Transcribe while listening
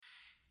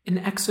An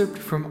excerpt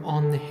from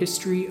On the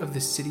History of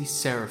the City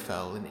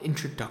Serafel, an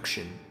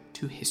Introduction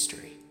to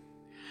History,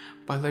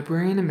 by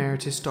Librarian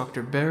Emeritus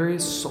Dr.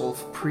 Beres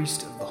Solf,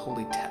 Priest of the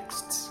Holy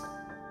Texts.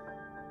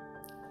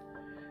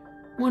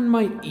 One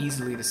might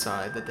easily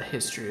decide that the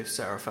history of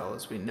Serafel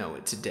as we know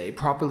it today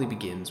properly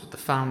begins with the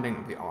founding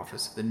of the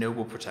office of the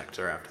Noble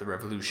Protector after the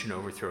revolution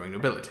overthrowing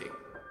nobility,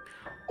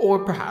 or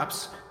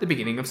perhaps the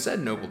beginning of said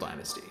noble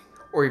dynasty,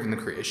 or even the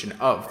creation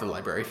of the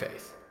Library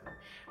Faith.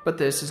 But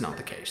this is not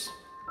the case.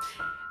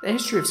 The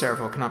history of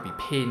Serafel cannot be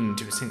pinned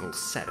to a single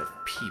set of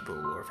people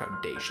or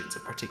foundations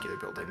of particular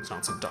buildings,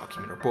 not some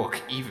document or book,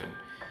 even.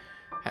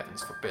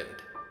 Heavens forbid.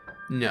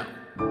 No,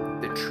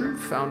 the true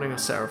founding of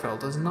Serafel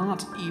does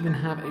not even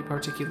have a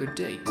particular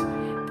date.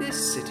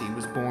 This city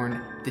was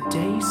born the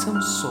day some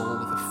soul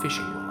with a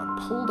fishing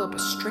rod pulled up a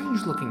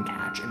strange-looking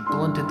catch and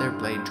blunted their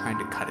blade trying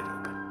to cut it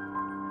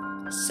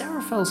open.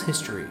 Serafel's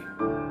history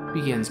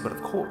begins, but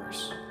of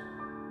course,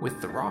 with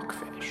the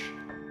rockfish.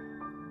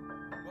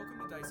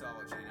 Welcome to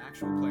Diceology, an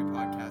actual play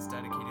podcast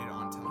dedicated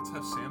on telling. Let's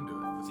have Sam do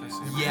it. Let's have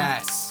Sam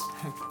Yes,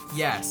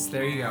 yes,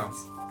 there you go.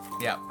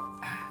 Yep.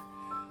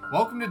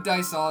 Welcome to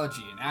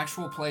Diceology, an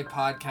actual play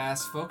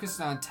podcast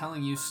focused on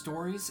telling you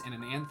stories in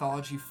an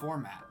anthology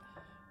format.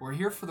 We're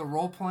here for the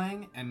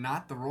role-playing and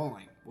not the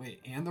rolling.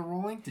 Wait, and the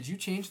rolling? Did you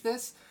change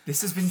this?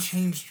 This has been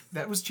changed.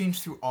 That was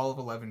changed through all of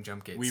 11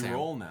 jump gates. We Sam.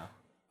 roll now.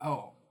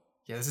 Oh.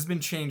 Yeah, this has been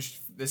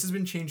changed. This has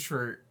been changed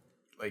for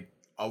like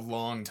a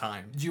long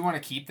time. Do you want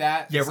to keep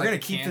that? Yeah, as, we're like, gonna a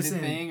keep this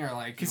candid in. thing, or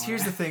like? Because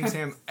here's the thing,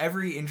 Sam.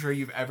 Every intro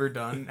you've ever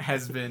done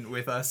has been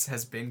with us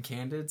has been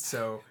candid.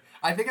 So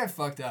I think I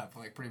fucked up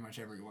like pretty much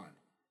every one.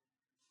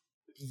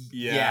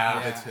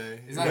 Yeah, I'd say.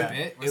 Is that a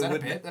bit? Was that a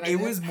bit that I it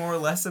did? was more or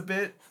less a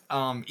bit.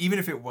 Even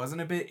if it wasn't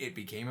a bit, it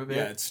became a bit.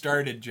 Yeah, it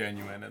started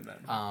genuine and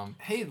then.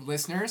 Hey,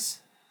 listeners,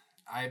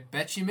 I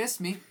bet you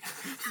missed me.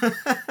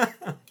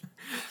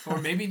 Or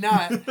maybe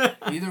not.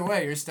 Either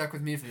way, you're stuck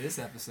with me for this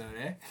episode,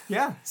 eh?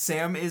 Yeah,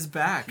 Sam is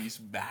back. He's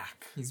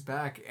back. He's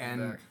back,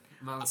 and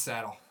I'm on the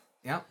saddle.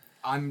 yep,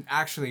 I'm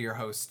actually your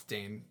host,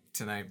 Dane,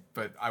 tonight.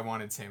 But I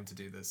wanted Sam to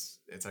do this.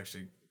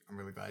 I'm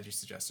really glad you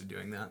suggested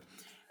doing that.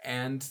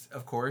 And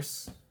of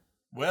course,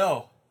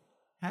 Well,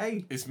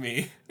 hey, it's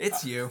me.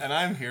 it's you. And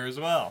I'm here as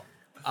well.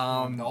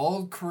 The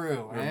old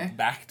crew, We're eh?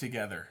 back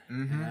together.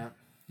 Yeah.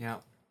 Yeah.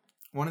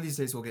 One of these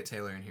days we'll get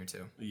Taylor in here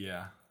too.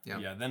 Yeah. Yep.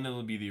 Yeah, then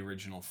it'll be the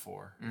original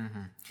four.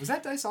 Was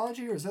that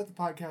Diceology or was that the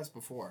podcast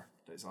before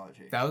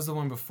Diceology? That was the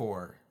one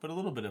before. But a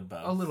little bit of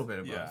both. A little bit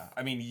of both. Yeah.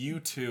 I mean, you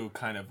two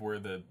kind of were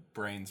the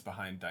brains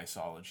behind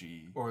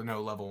Diceology Or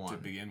no, level to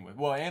one. begin with.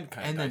 Well, and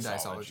kind And of then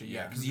Diceology,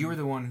 yeah. Because you were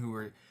the one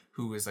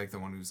who was like the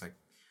one who's like,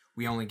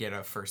 we only get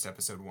a first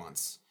episode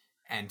once.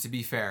 And to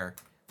be fair,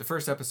 the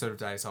first episode of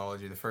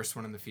Diceology, the first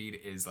one in the feed,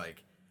 is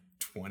like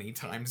 20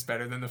 times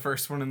better than the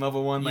first one in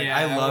level one. Like, Yeah,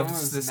 I that loved one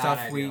was the not stuff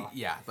ideal.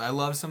 I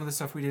love some of the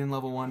stuff we did in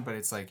level one, but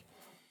it's like,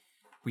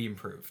 we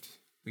improved.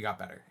 We got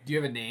better. Do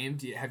you have a name?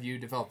 Have you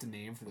developed a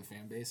name for the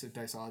fan base of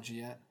Diceology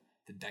yet?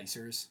 The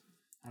Dicers?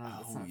 I don't know.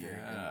 That's not a very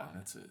good Yeah, one.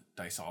 that's it.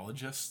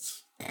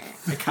 Diceologists.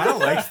 I kind of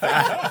like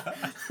that.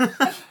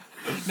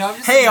 No, I'm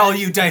just Hey, all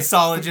you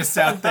Diceologists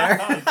out there.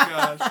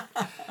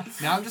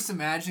 Now I'm just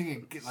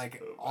imagining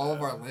like all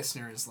of our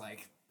listeners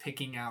like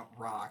picking out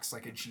rocks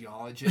like a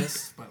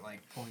geologist, but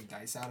like pulling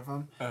dice out of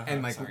them.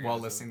 And like Sorry, while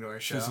guys. listening to our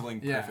show.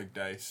 Chiseling Yeah. perfect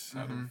dice.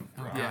 Out of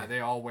rock. Yeah,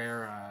 they all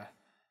wear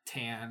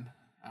tan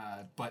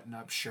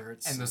button-up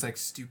shirts. And those like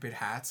stupid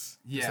hats.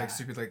 Yeah. Those, like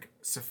stupid like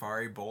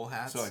safari bowl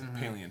hats. So like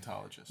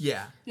paleontologists.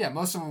 yeah. yeah,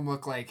 most of them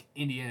look like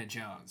Indiana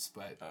Jones,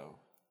 but Oh.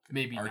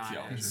 maybe not as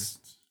Archaeologists.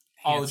 handsome.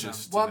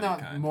 Ologists Well, of no,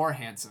 any kind. more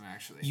handsome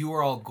actually. You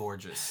are all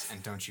gorgeous,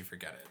 and don't you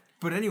forget it.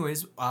 But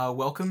anyways,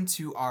 welcome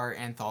to our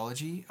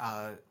anthology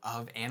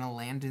of Anna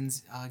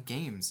Landon's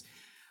games.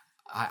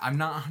 I'm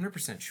not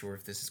 100% sure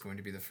if this is going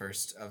to be the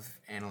first of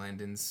Anna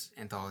Landon's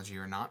anthology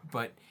or not,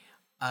 but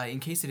in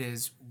case it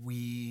is,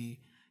 we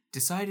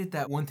decided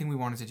that one thing we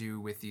wanted to do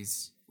with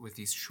these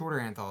shorter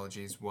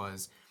anthologies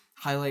was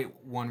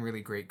highlight one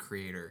really great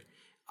creator.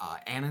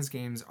 Anna's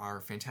games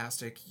are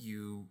fantastic.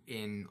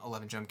 In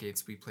 11 Jump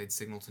Gates, we played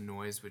Signal to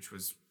Noise, which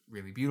was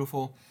really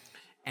beautiful.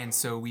 And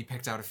so we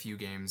picked out a few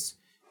games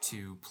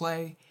to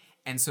play.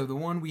 And so the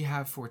one we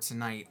have for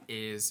tonight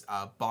is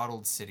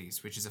Bottled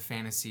Cities, which is a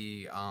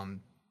fantasy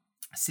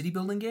city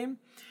building game.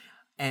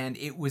 And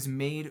it was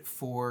made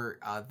for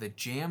the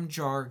Jam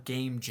Jar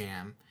Game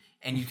Jam.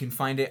 And you can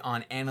find it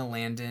on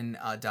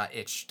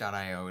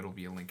annalandon.itch.io. It'll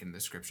be a link in the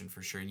description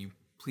for sure. And you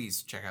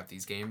please check out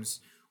these games.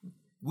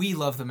 We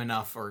love them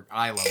enough, or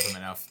I love them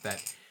enough,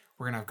 that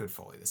we're going to have good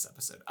Foley this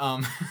episode.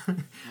 A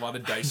lot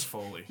of dice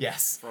foley.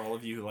 Yes. For all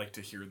of you who like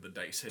to hear the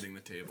dice hitting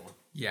the table.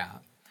 Yeah.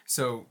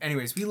 So,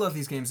 anyways, we love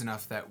these games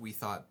enough that we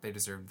thought they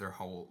deserved their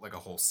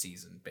whole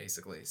season,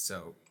 basically.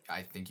 So,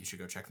 I think you should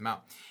go check them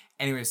out.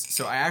 Anyways,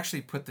 so I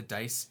actually put the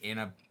dice in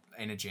a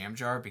jam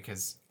jar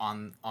because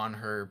on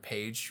her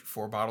page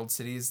for Bottled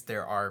Cities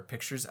there are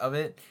pictures of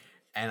it,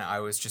 and I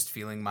was just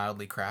feeling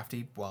mildly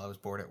crafty while I was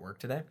bored at work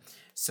today.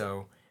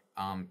 So,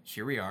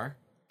 here we are.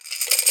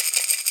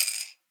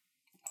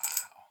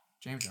 Wow.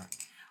 Jam jar.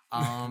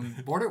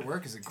 Bored at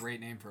Work is a great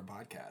name for a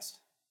podcast.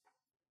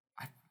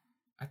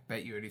 I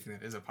bet you anything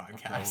that is a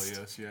podcast. Probably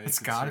is. Yeah, you It's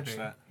could gotta search be.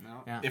 that.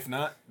 No, Yeah. If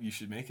not, you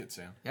should make it,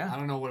 Sam. Yeah. I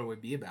don't know what it would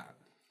be about.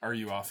 Are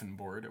you often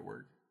bored at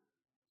work?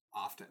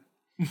 Often.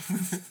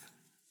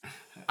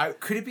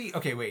 Could it be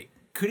okay? Wait,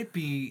 could it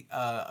be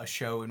a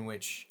show in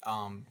which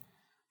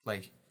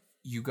like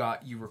you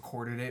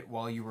recorded it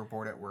while you were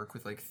bored at work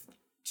with like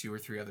 2 or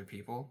 3 other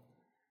people?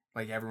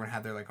 Like everyone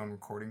had their like own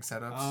recording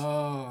setups.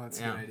 Oh, that's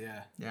a Yeah. good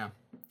idea. Yeah.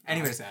 I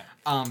Anyways,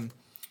 like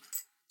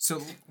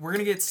so we're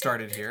gonna get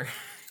started here.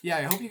 Yeah,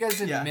 I hope you guys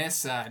didn't Yeah.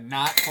 miss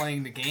not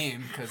playing the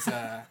game because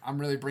I'm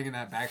really bringing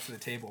that back to the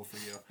table for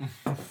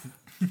you.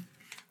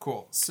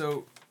 Cool.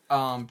 So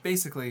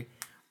basically,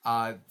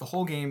 the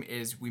whole game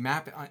is we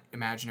map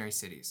imaginary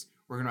cities.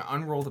 We're gonna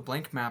unroll the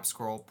blank map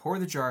scroll, pour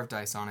the jar of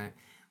dice on it,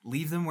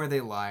 leave them where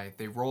they lie.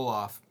 They roll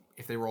off.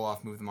 If they roll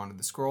off, move them onto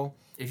the scroll.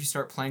 If you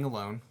start playing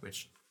alone,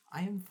 which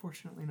I am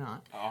fortunately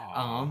not,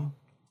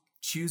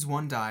 choose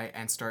one die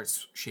and start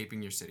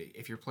shaping your city.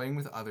 If you're playing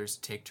with others,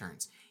 take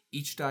turns.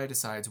 Each die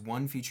decides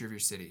one feature of your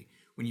city.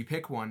 When you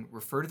pick one,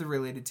 refer to the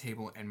related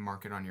table and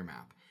mark it on your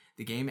map.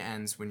 The game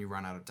ends when you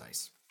run out of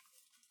dice.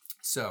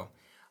 So,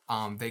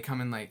 they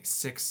come in like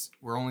 6.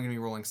 We're only going to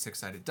be rolling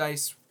 6-sided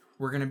dice.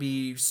 We're going to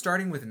be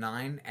starting with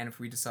 9, and if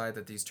we decide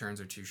that these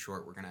turns are too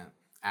short, we're going to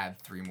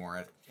add 3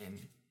 more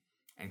in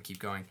and keep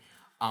going.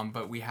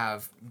 But we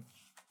have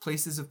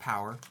places of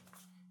power,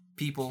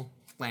 people,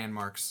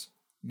 landmarks,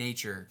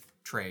 nature,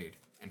 trade,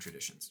 and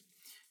traditions.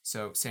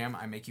 So, Sam,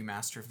 I make you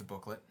master of the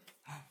booklet.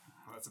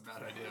 Oh, that's a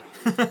bad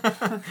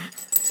idea.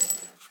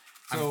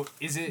 So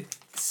is it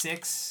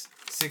 6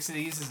 of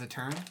these is a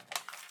turn?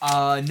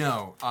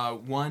 No.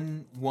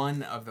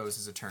 One of those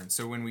is a turn.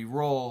 So when we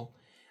roll,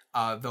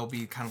 they'll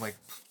be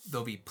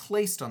they'll be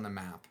placed on the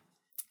map,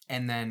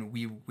 and then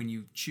when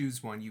you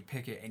choose one, you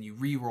pick it and you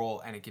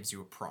re-roll, and it gives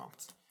you a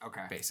prompt.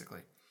 Okay.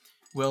 Basically.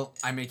 Will,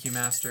 I make you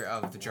master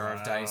of the jar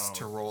of dice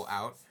to roll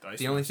out. Dice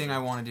the only master. thing I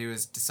want to do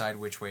is decide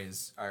which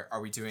ways.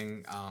 Are we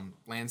doing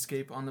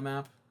landscape on the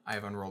map? I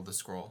have unrolled the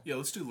scroll. Yeah,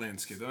 let's do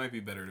landscape. That might be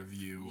better to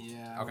view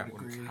Yeah, I Okay.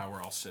 would agree. how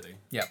we're all sitting.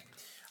 Yep.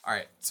 All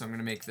right, so I'm going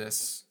to make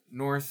this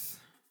north.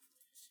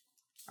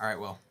 All right,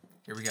 well,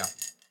 here we go.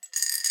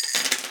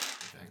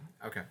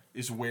 Okay.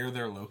 Is where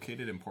they're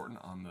located important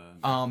on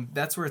the...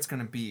 That's where it's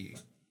going to be.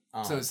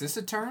 So is this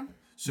a turn?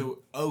 So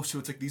it's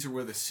like these are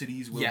where the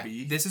cities will Yeah,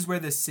 be? this is where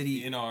the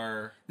city... in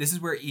our... This is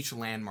where each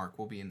landmark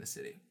will be in the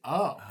city.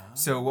 Oh.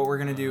 So what we're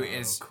going to do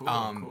is cool,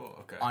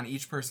 okay. on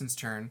each person's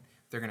turn,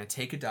 they're going to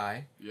take a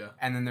die. Yeah.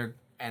 And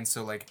then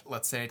so like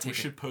let's say I take We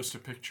should post a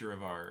picture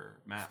of our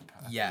map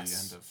at Yes.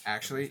 the end of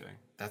Actually, everything.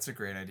 that's a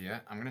great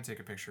idea. I'm going to take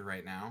a picture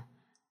right now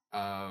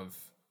of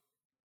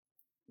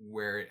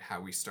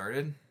how we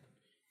started,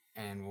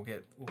 and we'll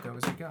go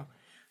as we go.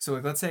 So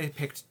like let's say I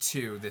picked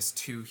 2, this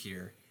 2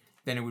 here,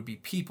 then it would be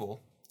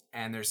people,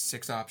 and there's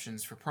 6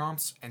 options for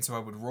prompts, and so I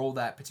would roll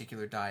that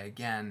particular die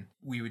again.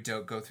 We would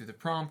go through the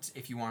prompt.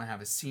 If you want to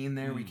have a scene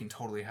there, we can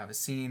totally have a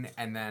scene,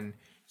 and then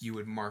you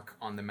would mark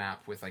on the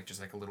map with like just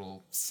like a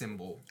little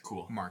symbol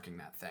marking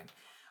that thing.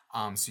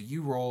 So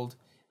you rolled.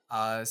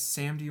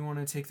 Sam, do you want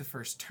to take the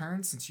first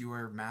turn since you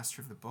are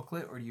master of the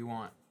booklet, or do you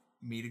want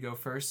me to go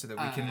first so that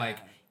we can like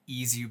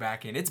ease you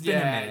back in? It's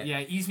been a minute.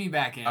 Yeah, ease me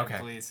back in, Okay.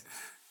 please.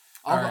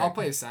 Alright. I'll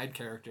play a side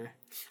character.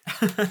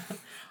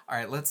 All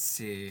right, let's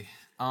see.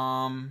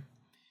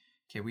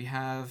 Okay,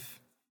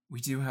 we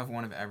do have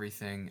one of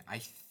everything.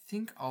 I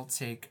think I'll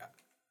take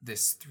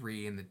this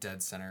 3 in the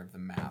dead center of the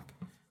map.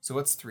 So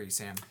what's 3,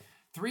 Sam?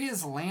 3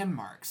 is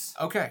landmarks.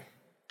 Okay.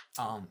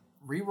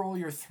 Reroll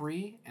your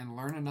 3 and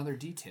learn another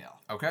detail.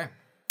 Okay.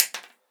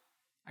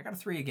 I got a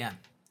 3 again.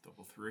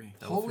 Double 3.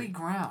 Holy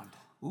ground.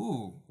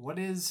 Ooh, What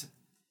is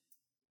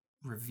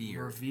revered.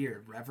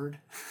 revered? Revered?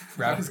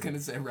 I Revered. was gonna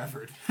say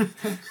revered.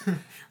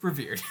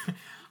 Revered.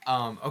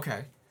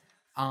 Okay.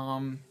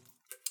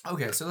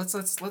 Okay, so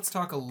let's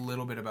talk a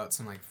little bit about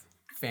some like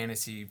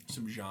fantasy.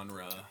 Some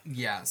genre.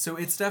 Yeah, so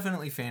it's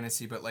definitely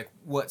fantasy, but like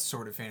what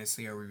sort of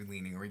fantasy are we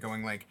leaning? Are we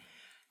going like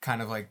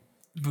kind of like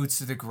boots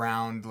to the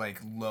ground, like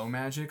low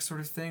magic sort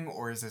of thing,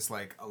 or is this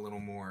like a little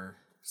more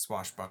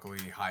swashbuckly,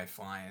 high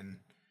flying?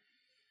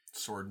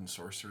 Sword and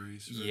sorcery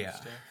sort of Yeah.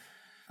 stuff.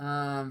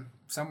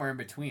 Somewhere in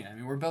between. I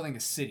mean, we're building a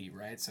city,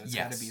 right? So it's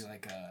got Yes. to be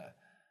like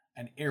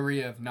an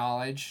area of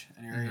knowledge,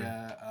 an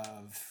area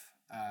of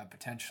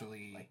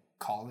potentially like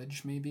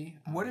college, maybe.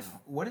 I What don't if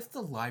know. what if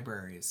the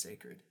library is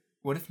sacred?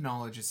 What if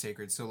knowledge is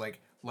sacred? So like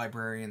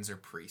librarians are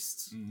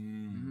priests.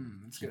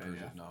 That's a good Keepers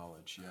idea. of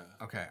knowledge,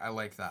 yeah. Okay, I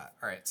like that.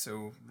 All right,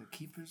 so The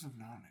keepers of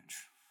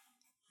knowledge.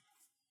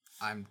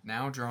 I'm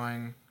now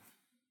drawing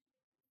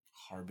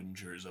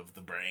Harbingers of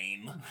the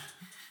brain.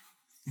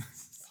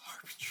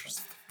 Harbingers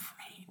of the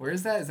Brain. Where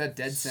is that? Is that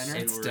dead center?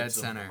 It's Stewards dead of the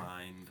center.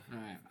 mind. All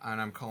right.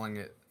 And I'm calling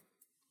it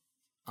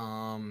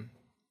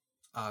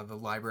the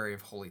Library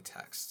of Holy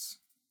Texts,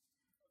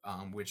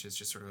 which is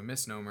just sort of a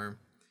misnomer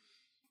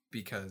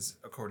because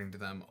according to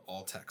them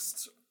all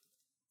texts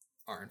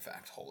are in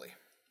fact holy.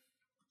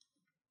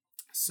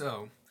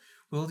 So,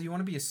 Will, do you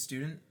want to be a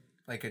student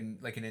like an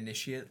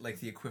initiate, like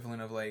the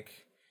equivalent of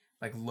like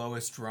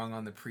lowest rung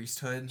on the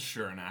priesthood.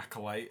 Sure, an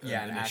acolyte.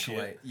 Yeah, an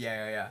acolyte.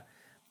 Yeah.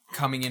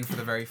 Coming in for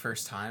the very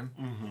first time.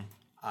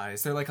 Mm-hmm.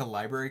 Is there like a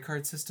library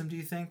card system, do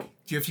you think? Do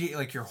you have to get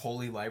like your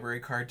holy library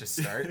card to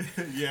start?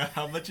 Yeah,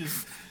 how much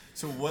is...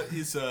 So what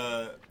is...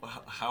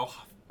 How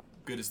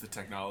good is the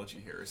technology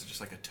here? Is it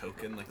just like a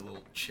token, like a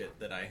little chit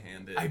that I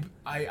handed?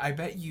 I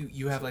bet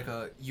you have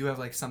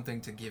like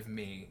something to give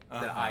me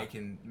that I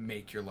can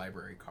make your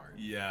library card.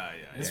 Yeah.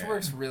 This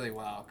works really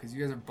well because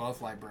you guys are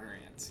both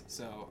librarians,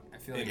 so I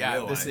feel like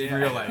In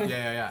real life.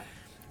 Yeah.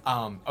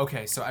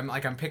 Okay, so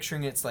I'm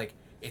picturing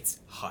it's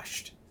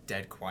hushed,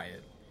 dead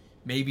quiet.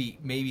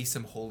 Maybe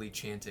some holy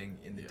chanting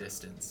in the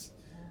distance.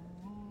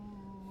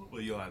 Well,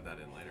 you'll add that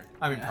in later.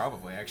 I mean,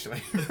 probably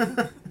actually.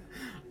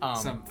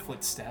 some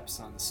footsteps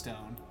on the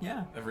stone.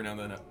 Yeah. Every now and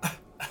then.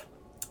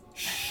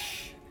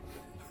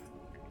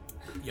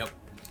 Yep.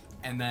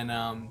 And then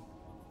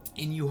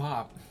in you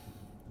hop.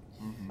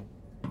 Mm-hmm.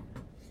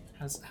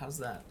 How's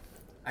that?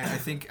 I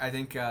think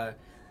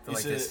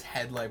this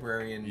head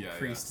librarian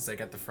priest is like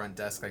at the front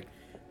desk, like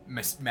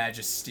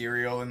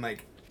magisterial and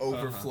like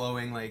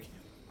overflowing like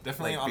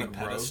definitely like on a big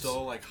pedestal,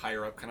 robes. like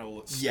higher up, kind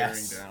of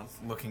staring down.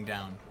 Looking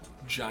down.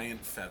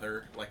 Giant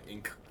feather, like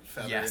ink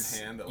feather in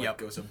hand that like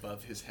goes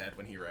above his head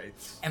when he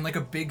writes. And like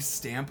a big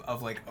stamp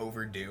of like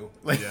overdue.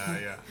 Like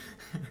Yeah.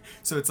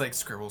 So it's like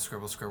scribble,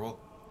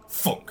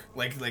 funk,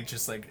 like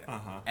just like,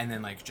 and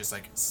then like just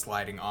like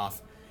sliding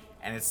off,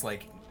 and it's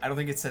like I don't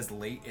think it says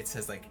late, it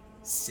says like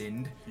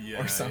sinned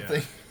or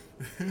something.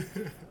 Yeah.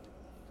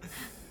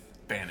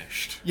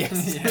 Banished.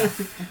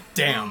 Yes.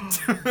 Damned.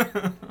 And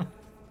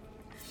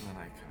then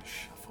I kind of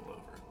shuffle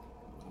over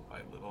little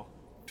by little,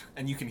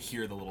 and you can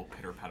hear the little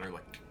pitter patter,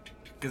 like,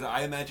 because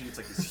I imagine it's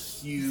like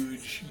this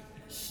huge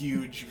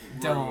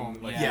Dome,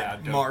 room, like,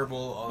 dome. Marble,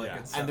 all that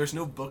good stuff. And there's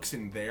no books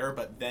in there,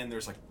 but then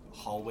there's like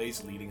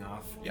hallways leading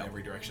off in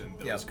every direction.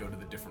 Those go to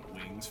the different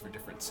wings for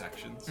different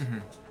sections.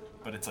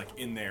 But it's like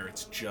in there,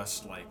 it's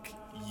just like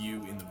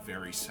you in the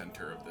very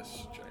center of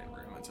this giant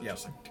room. And so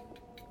it's just like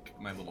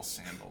my little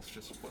sandals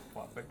just flip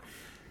flopping.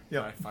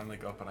 Yeah, I finally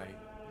go up and I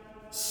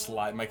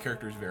slide. My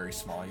character is very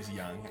small. He's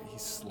young. He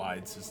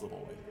slides his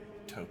little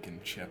like token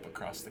chip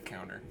across the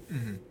counter.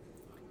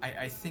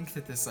 I think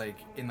that this like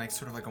in like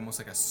sort of like almost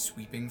like a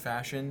sweeping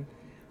fashion,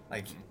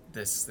 like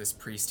this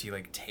priest, he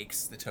like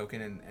takes the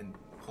token and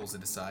pulls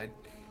it aside.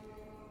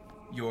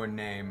 Your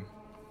name.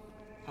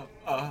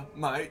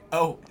 My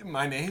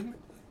name?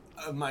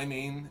 My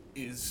name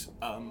is,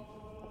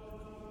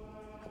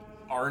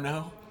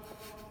 Arno.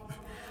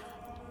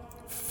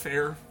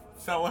 Fair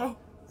fellow.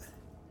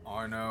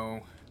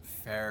 Arno,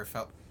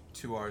 Fairfellow.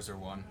 2 R's or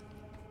 1?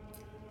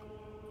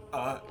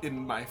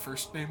 In my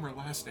first name or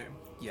last name?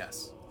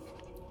 Yes.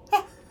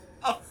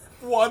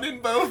 One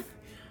in both.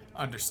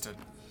 Understood.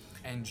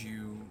 And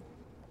you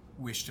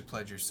wish to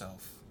pledge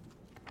yourself?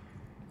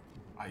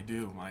 I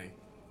do. My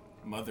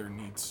mother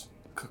needs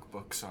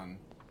cookbooks on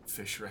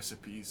fish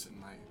recipes,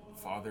 and my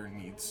father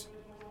needs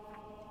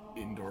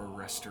indoor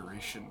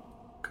restoration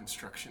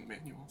construction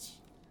manuals.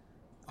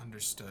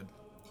 Understood.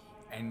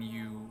 And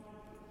you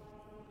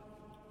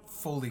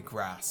fully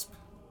grasp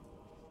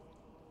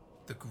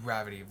the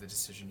gravity of the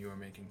decision you are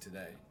making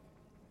today.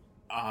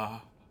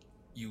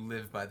 You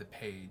live by the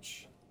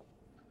page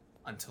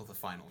until the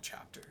final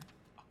chapter.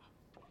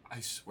 I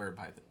swear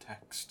by the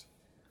text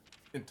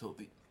until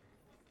the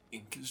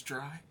ink is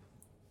dry.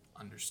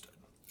 Understood.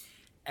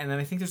 And then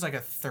I think there's like a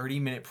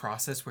 30-minute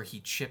process where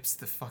he chips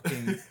the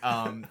fucking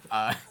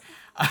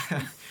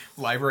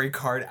library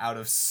card out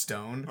of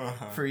stone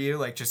for you,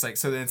 like just like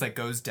so. Then it's like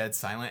goes dead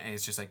silent, and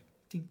it's just like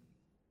ding,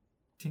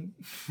 ding,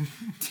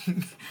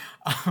 ding.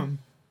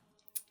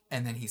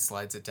 And then he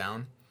slides it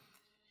down,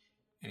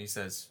 and he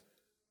says,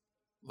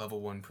 "Level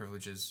 1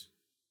 privileges.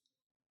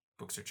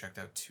 Books are checked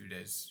out 2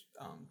 days,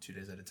 2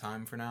 days at a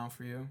time for now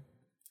for you,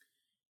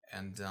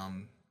 and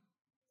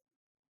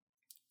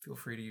feel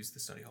free to use the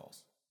study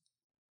halls."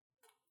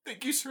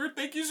 Thank you, sir.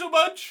 Thank you so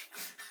much.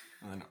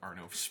 And then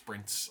Arno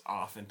sprints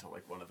off into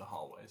like one of the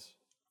hallways.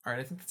 All right,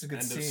 I think that's a good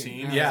End scene. of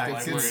scene. Yeah, Library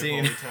it's a good of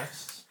scene. Holy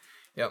Texts.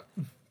 Yep.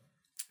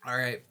 All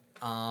right,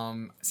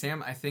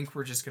 Sam, I think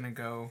we're just gonna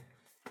go.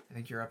 I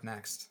think you're up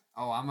next.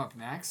 Oh, I'm up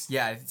next?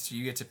 Yeah, so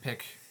you get to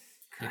pick.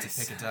 Get to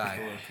pick a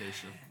die.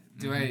 Location.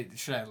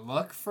 Should I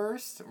look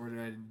first, or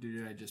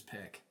do I just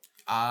pick?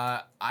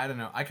 I don't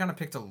know. I kind of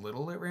picked a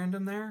little at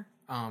random there.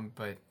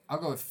 But I'll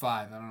go with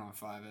 5. I don't know what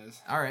 5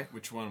 is. all right.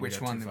 Which one? Which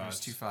one? There There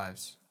was 2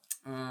 5s.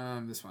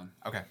 This one.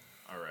 Okay.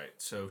 All right.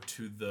 So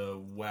to the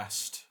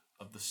west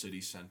of the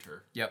city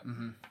center, Yep.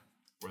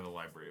 where the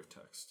Library of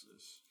Texts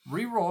is.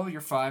 Reroll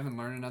your 5 and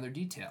learn another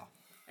detail.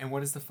 And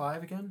what is the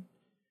 5 again?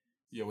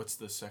 Yeah. What's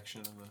the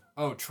section of the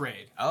Oh,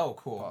 trade. Oh,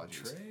 cool.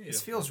 Apologies. trade?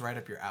 This feels right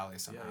up your alley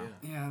somehow.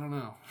 Yeah, I don't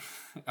know.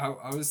 I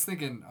was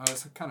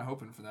kind of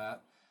hoping for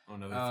that. Oh,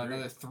 another 3.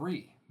 Another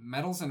 3.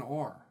 Metals and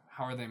ore.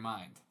 How are they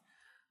mined?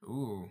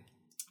 Ooh.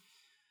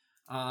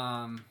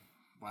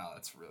 Wow,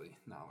 that's really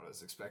not what I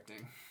was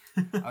expecting.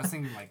 I was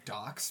thinking like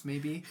docks,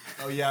 maybe.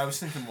 Oh yeah, I was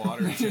thinking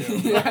water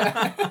too.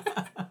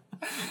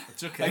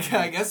 It's okay.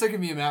 I guess there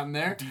can be a mountain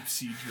there. Deep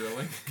sea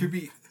drilling. Could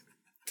be,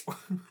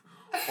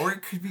 or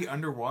it could be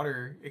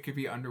underwater. It could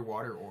be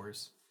underwater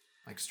ores,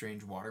 like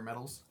strange water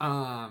metals.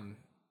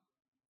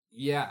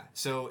 Yeah.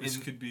 So This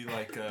could be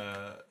like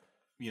the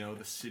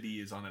city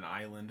is on an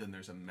island and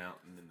there's a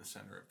mountain in the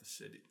center of the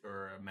city,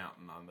 or a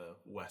mountain on the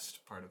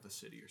west part of the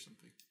city or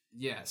something.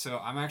 Yeah, so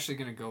I'm actually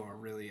gonna go a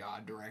really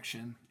odd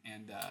direction,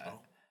 and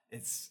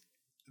it's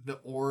the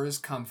ores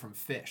come from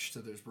fish, so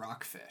there's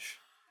rockfish.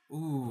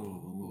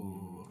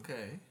 Ooh.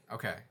 Okay.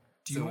 Okay.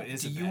 Do So it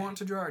is a you bay. want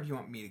to draw, or do you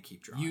want me to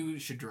keep drawing? You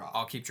should draw.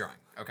 I'll keep drawing.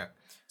 Okay.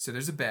 So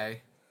there's a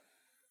bay,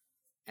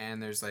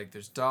 and there's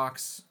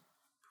docks,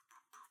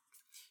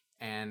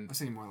 I and was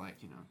thinking more like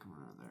come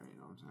around there, you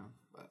know what I'm saying?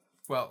 But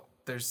well,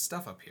 there's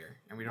stuff up here,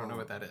 and we don't know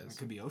what that is. it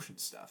could be ocean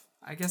stuff.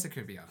 I guess it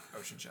could be an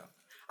ocean shell.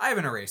 I have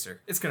an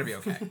eraser. It's gonna be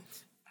okay.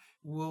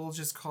 We'll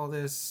just call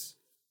this.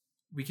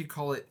 We could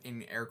call it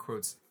in air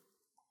quotes.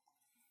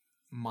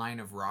 Mine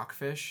of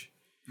rockfish.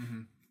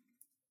 Mm-hmm.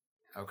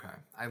 Okay,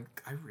 I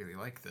really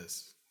like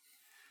this.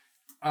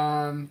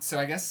 So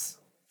I guess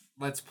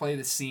let's play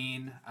the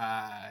scene.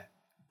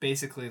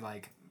 Basically,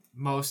 like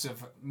most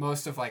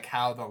of like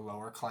how the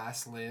lower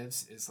class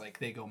lives is like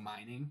they go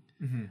mining,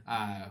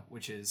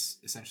 which is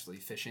essentially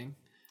fishing.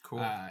 Cool.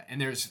 And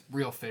there's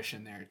real fish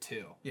in there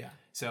too. Yeah.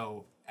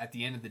 So at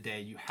the end of the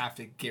day, you have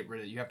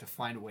to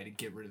find a way to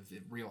get rid of the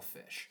real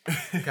fish.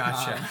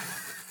 Gotcha.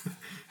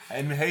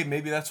 And hey,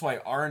 maybe that's why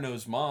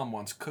Arno's mom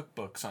wants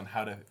cookbooks on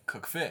how to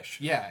cook fish.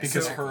 Yeah, because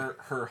exactly.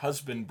 her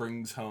husband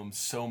brings home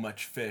so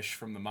much fish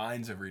from the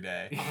mines every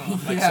day,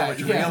 so Yeah, much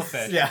yeah. real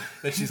fish, Yeah.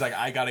 that she's like,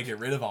 I got to get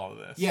rid of all of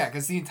this. Yeah,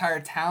 because the entire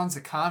town's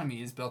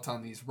economy is built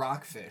on these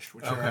rockfish,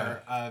 which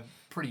are a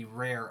pretty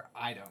rare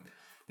item.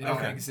 They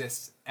don't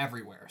exist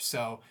everywhere.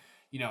 So,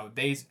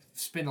 they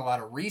spend a lot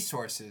of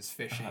resources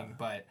fishing,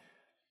 but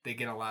they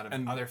get a lot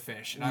of other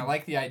fish. And I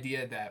like the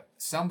idea that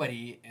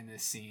somebody in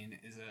this scene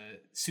is a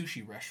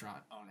sushi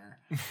restaurant owner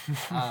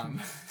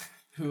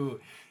who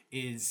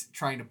is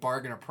trying to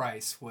bargain a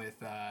price with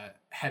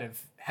head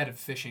of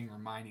fishing or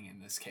mining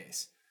in this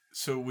case.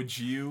 So would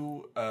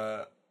you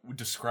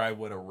describe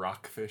what a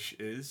rockfish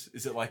is?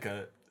 Is it like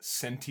a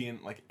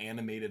sentient, like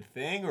animated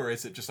thing, or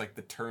is it just like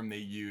the term they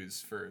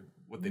use for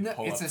what they pull up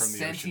from the ocean It's a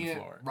sentient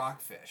floor?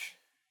 rockfish.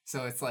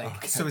 So it's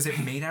like So is it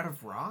made out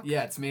of rock?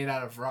 yeah, it's made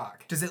out of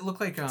rock. Does it look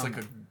like It's like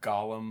a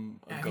golem,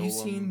 have you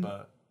seen-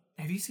 but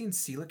Have you seen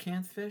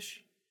coelacanth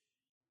fish?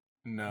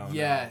 no.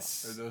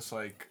 Yes. No. Are those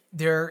like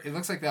They're It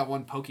looks like that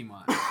one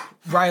Pokemon.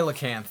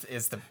 Rhylacanth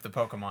is the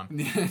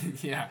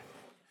Pokemon. Yeah.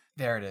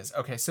 There it is.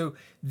 Okay, so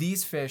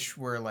these fish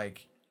were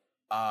like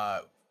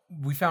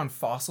we found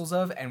fossils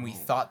of, and we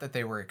thought that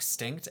they were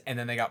extinct, and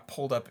then they got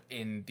pulled up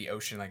in the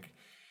ocean, like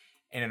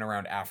in and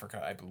around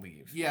Africa, I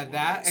believe. Yeah,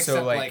 that So,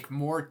 except like- like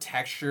more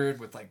textured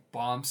with like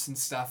bumps and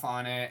stuff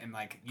on it, and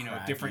like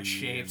different Craggy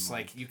shapes. and,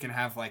 Like you can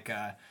have like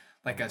a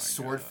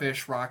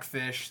swordfish,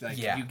 rockfish. Like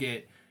Yeah. you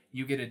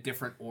get a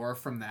different ore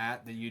from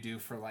that than you do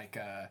for like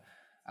a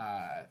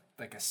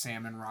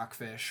salmon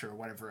rockfish or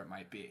whatever it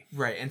might be.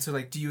 Right, and so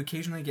like, do you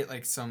occasionally get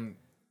like some,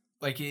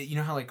 like you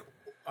know how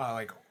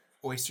like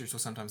oysters will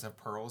sometimes have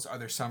pearls? Are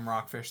there some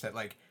rockfish that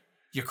like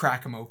you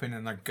crack them open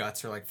and their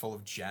guts are like full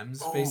of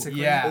gems,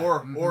 basically? yeah.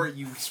 or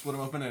you split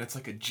them open and it's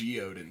like a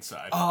geode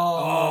inside.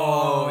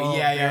 Oh,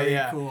 yeah, very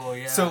yeah. cool,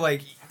 yeah.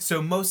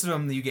 So most of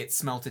them you get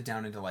smelted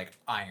down into like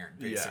iron,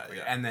 basically,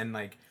 yeah. and then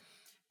like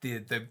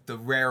the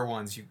rare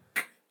ones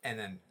and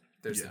then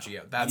there's the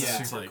geode. That's Yeah,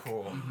 it's super like-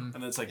 cool.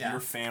 And it's like Yeah. your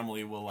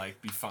family will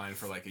like be fine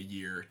for like a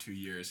year or 2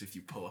 years if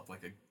you pull up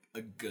like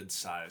a good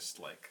sized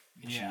like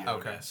Yeah.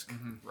 geode-esque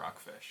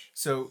rockfish.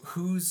 So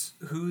who's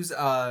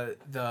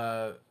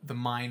the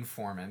mine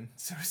foreman,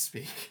 so to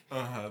speak,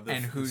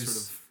 and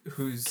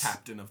who's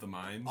Captain of the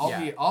mines.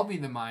 I'll be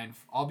the mine.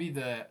 I'll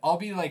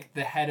be like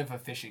the head of a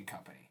fishing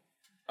company,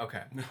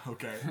 okay?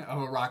 Okay.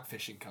 of a rock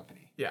fishing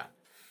company. Yeah.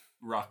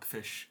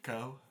 Rockfish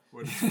Co.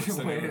 What's the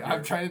name Wait, of I'm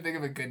your- trying to think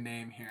of a good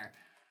name here.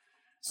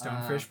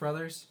 Stonefish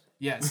Brothers.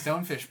 Yeah,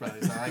 Stonefish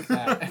Brothers. I like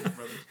that.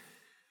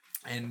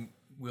 And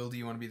Will, do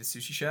you want to be the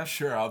sushi chef?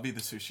 Sure, I'll be the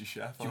sushi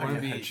chef. Do you I'll want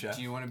to be the be? head chef.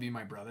 Do you want to be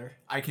my brother?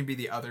 I can be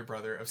the other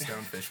brother of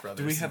Stonefish Brothers.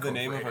 Do we have the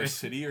name of our Incorporated.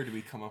 city, or do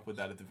we come up with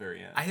that at the very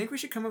end? I think we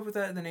should come up with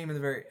that the name at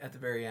the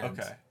very end.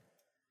 Okay.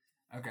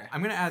 Okay.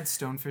 I'm gonna add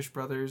Stonefish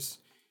Brothers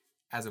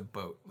as a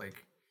boat,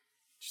 like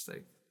just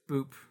like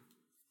boop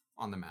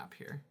on the map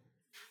here.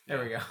 There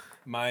we go.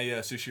 My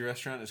sushi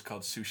restaurant is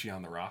called Sushi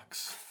on the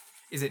Rocks.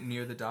 Is it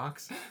near the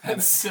docks?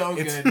 That's so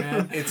good,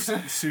 man. It's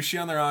Sushi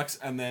on the Rocks,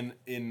 and then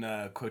in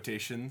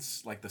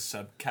quotations, like the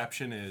sub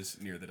caption is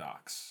near the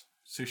docks.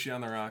 Sushi on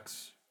the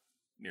Rocks,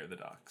 near the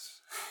docks.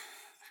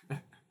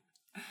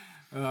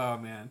 Oh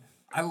man,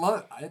 I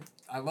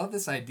love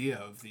this idea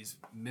of these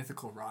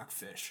mythical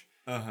rockfish.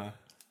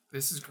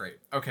 This is great.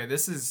 Okay,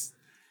 this is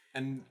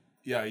And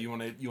yeah, you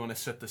wanna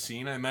set the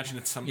scene. I imagine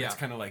it's Yeah. it's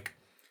kind of like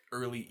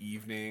early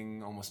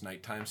evening, almost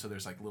nighttime. So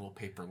there's like little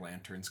paper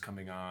lanterns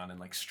coming on and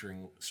like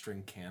string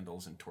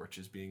candles and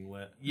torches being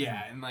lit.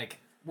 Yeah, and like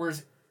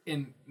where's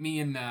in me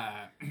and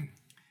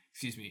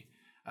excuse me,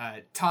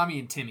 Tommy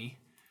and Timmy,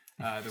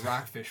 the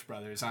Rockfish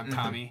brothers. I'm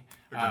Tommy.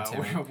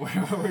 Timmy.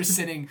 We're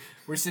sitting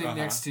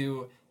next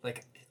to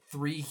like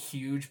 3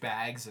 huge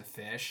bags of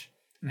fish.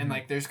 And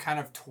like there's kind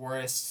of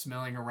tourists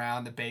milling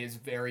around. The bay is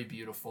very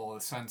beautiful.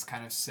 The sun's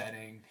kind of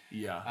setting.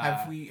 Yeah.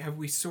 Have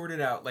we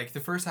sorted out, like, the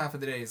first half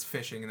of the day is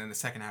fishing, and then the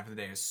second half of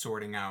the day is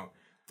sorting out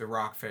the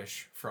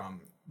rockfish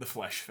from The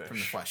flesh fish. the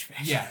flesh fish?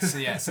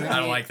 Yes. I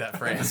don't like that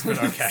phrase,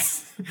 but okay.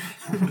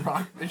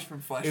 Rockfish from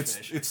flesh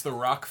fish. It's the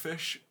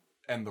rockfish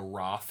and the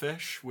raw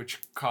fish, which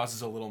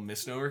causes a little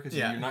misnomer because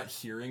Yeah. you're not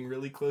hearing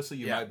really closely.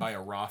 You Yeah. might buy a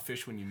raw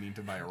fish when you mean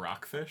to buy a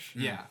rockfish.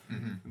 Yeah.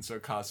 And so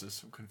it causes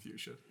some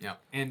confusion. Yeah.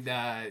 And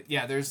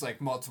there's like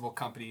multiple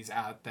companies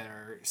out that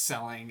are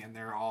selling, and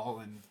they're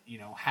all in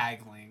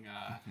haggling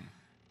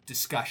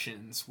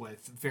discussions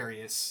with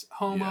various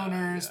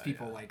homeowners,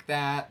 people like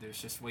that.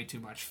 There's just way too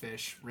much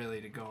fish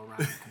really to go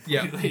around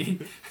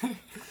completely.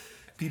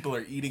 People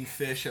are eating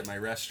fish at my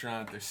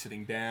restaurant. They're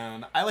sitting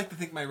down. I like to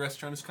think my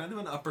restaurant is kind of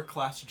an upper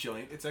class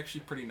joint. It's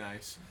actually pretty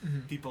nice.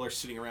 People are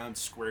sitting around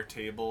square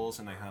tables,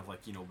 and they have like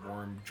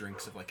warm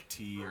drinks of like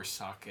tea or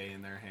sake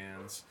in their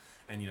hands.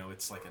 And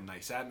it's like a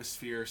nice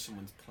atmosphere.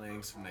 Someone's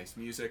playing some nice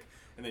music,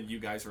 and then you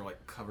guys are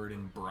like covered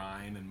in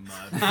brine and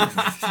mud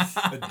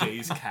from a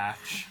day's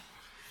catch,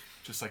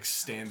 just like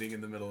standing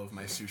in the middle of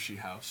my sushi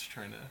house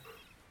trying to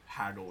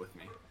haggle with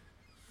me.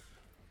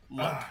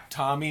 Look,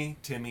 Tommy,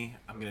 Timmy,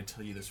 I'm going to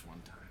tell you this one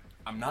time.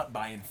 I'm not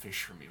buying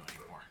fish from you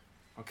anymore,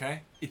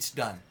 okay? It's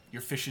done.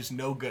 Your fish is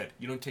no good.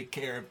 You don't take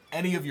care of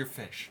any of your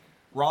fish,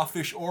 raw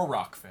fish or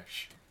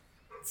rockfish.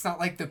 It's not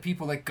like the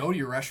people that go to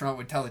your restaurant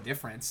would tell the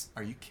difference.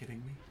 Are you kidding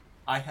me?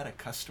 I had a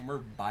customer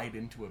bite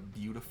into a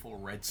beautiful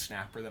red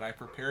snapper that I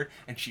prepared,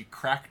 and she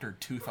cracked her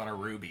tooth on a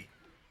ruby.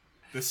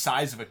 The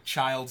size of a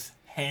child's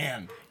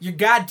hand. You're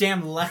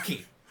goddamn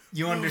lucky.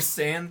 You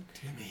understand?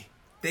 Timmy.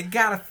 They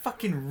got a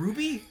fucking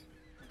ruby?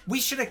 We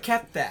should have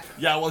kept that.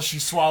 Yeah, well, she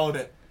swallowed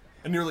it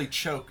and nearly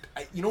choked.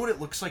 You know what it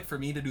looks like for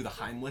me to do the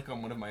Heimlich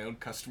on one of my own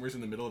customers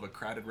in the middle of a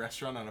crowded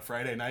restaurant on a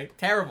Friday night?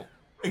 Terrible.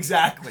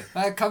 Exactly.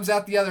 That comes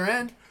out the other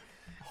end.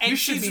 And You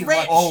should she's be rich.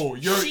 lucky. Oh,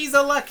 She's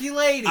a lucky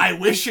lady. I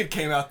wish it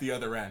came out the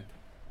other end.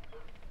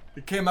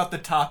 It came out the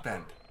top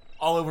end.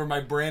 All over my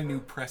brand new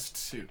pressed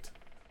suit.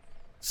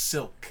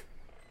 Silk.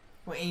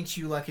 Well, ain't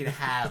you lucky to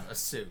have a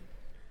suit?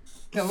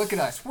 Yeah, look at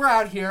us. We're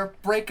out here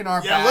breaking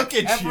our Yeah, back look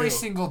at every you.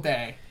 single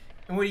day.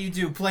 And what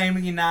do? Playing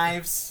with your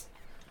knives?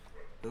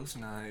 Those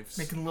knives.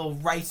 Making little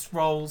rice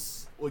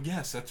rolls? Well,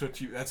 yes,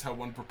 that's how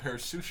one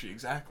prepares sushi,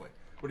 exactly.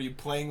 What are you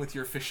playing with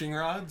your fishing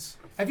rods?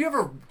 Have you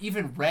ever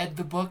even read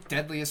the book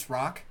Deadliest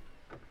Rock?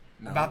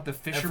 No. About the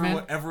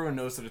fisherman? Everyone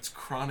knows that it's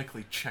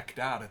chronically checked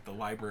out at the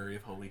Library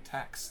of Holy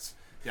Texts.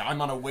 Yeah,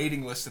 I'm on a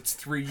waiting list that's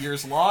 3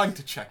 years long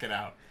to check it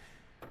out.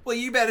 Well,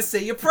 you better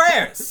say your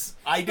prayers.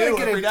 I You gotta do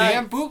get every a night.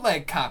 damn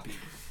bootleg copy.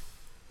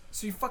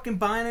 So you fucking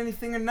buying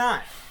anything or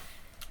not?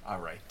 All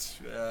right.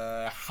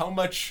 How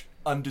much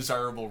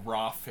undesirable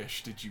raw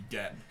fish did you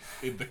get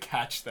in the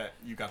catch that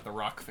you got the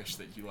rockfish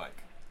that you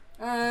like?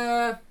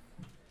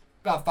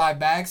 About 5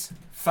 bags.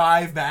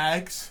 5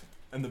 bags?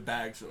 And the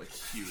bags are like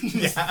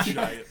huge.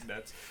 Giant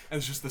nets. And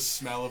it's just the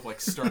smell of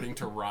like starting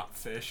to rot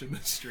fish in the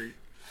street.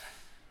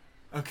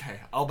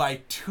 Okay, I'll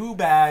buy 2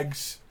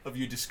 bags of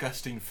your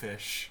disgusting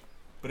fish.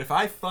 But if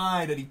I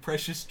find any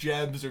precious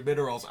gems or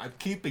minerals, I'm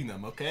keeping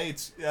them, okay?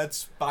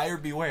 That's buyer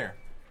beware.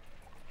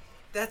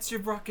 That's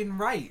your fucking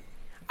right.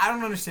 I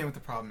don't understand what the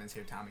problem is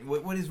here, Tommy.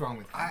 What is wrong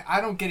with you?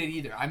 I don't get it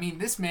either. I mean,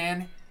 this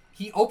man,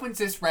 he opens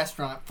this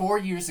restaurant 4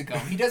 years ago.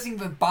 He doesn't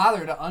even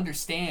bother to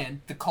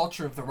understand the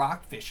culture of the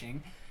rock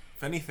fishing.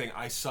 If anything,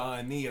 I saw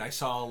a need. I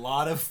saw a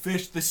lot of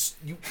fish.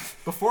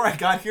 Before I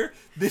got here,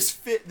 this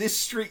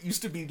street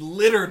used to be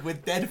littered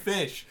with dead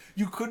fish.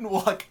 You couldn't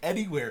walk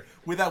anywhere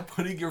without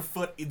putting your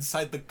foot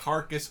inside the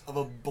carcass of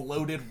a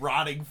bloated,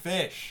 rotting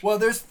fish. Well,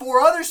 there's 4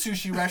 other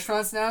sushi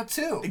restaurants now,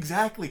 too.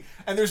 Exactly.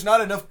 And there's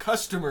not enough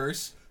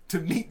customers to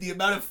meet the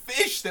amount of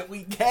fish that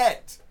we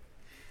get.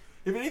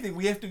 If anything,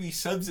 we have to be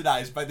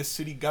subsidized by the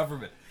city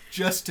government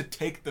just to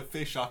take the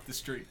fish off the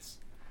streets.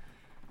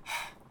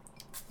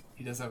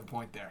 He does have a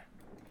point there.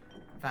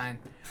 Fine.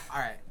 All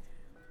right.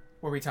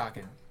 What are we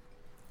talking?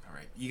 All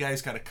right, you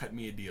guys got to cut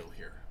me a deal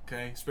here,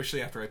 okay? Especially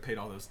after I paid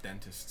all those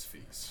dentist's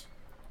fees.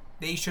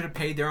 They should have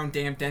paid their own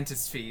damn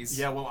dentist fees.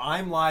 Yeah, well,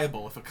 I'm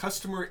liable if a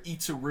customer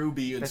eats a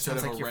ruby instead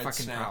sounds of like a your red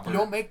fucking snapper. problem. You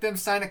don't make them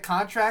sign a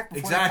contract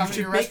before Exactly. they come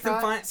to your Make them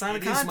restaurant? sign a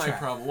It contract. is my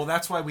problem. Well,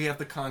 that's why we have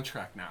the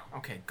contract now.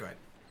 Okay, good.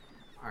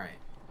 All right.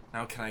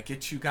 Now, can I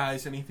get you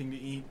guys anything to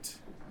eat?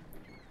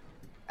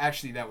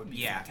 Actually, that would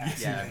be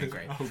fantastic. Yeah, that'd be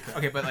great.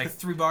 Okay, but like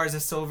 3 bars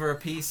of silver a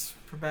piece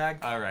per bag.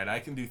 All right, I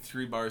can do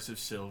 3 bars of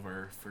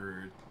silver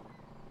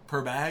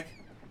per bag.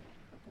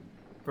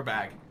 Per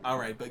bag. All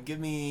right, but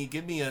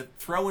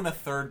throw in a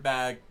third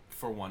bag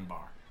for 1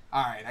 bar.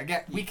 All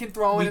right, we can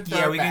throw in a third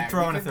bag. We can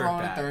throw in a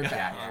third bag.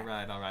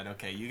 bag. All right.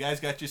 Okay, you guys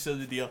got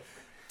yourselves a deal.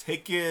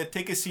 Take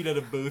a seat at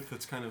a booth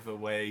that's kind of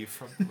away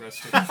from the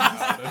rest of the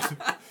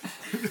crowd.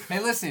 Hey,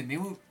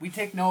 listen, we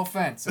take no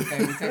offense,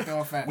 okay? We take no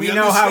offense. We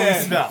know how we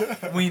understand.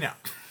 smell. We know.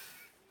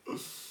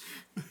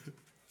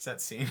 Is that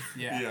scene?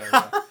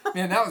 Yeah.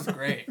 Man, that was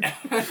great.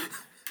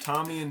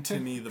 Tommy and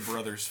Timmy, the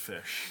brothers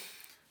fish.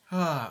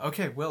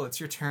 Okay, Will, it's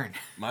your turn.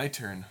 My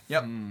turn.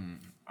 Yep.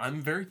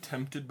 I'm very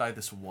tempted by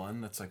this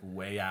one that's like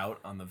way out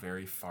on the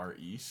very far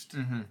east.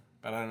 Mm-hmm.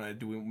 But I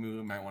don't know. We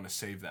might want to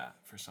save that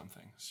for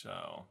something.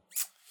 So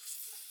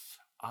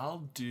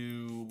I'll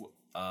do.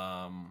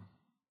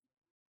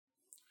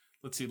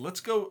 Let's see.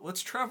 Let's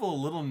travel a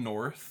little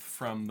north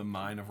from the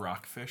mine of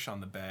rockfish on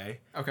the bay.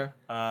 Okay.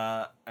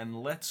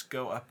 And let's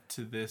go up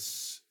to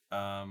this.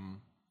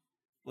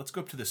 Let's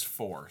go up to this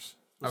fours.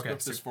 Let's go up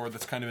to this four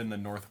that's kind of in the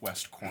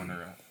northwest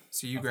corner.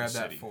 So you grab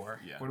that 4.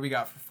 Yeah. What do we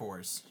got for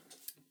 4s?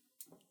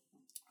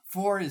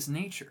 4 is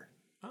nature.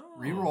 Oh.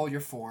 Reroll your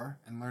 4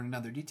 and learn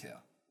another detail.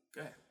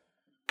 Okay.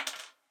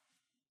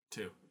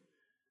 2.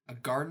 A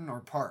garden or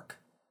park.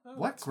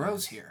 What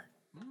grows here?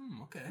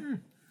 Okay.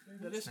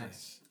 That is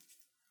nice.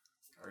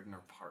 Garden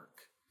or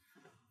park.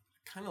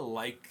 Kind of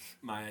like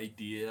my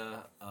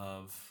idea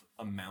of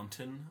a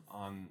mountain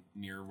on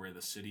near where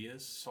the city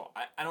is. So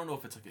I don't know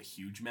if it's like a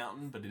huge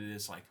mountain, but it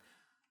is like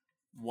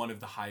one of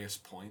the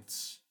highest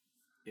points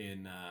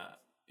in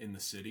the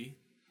city.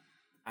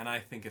 And I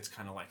think it's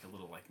kind of like a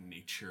little like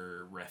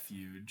nature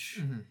refuge,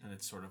 and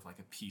it's sort of like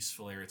a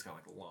peaceful area. It's got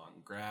like long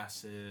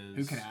grasses.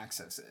 Who can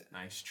access it?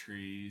 Nice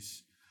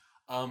trees.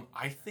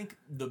 I think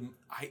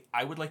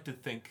I would like to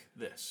think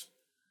this.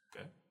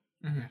 Okay.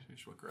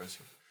 Here's what grows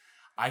here.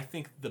 I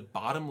think the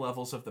bottom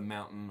levels of the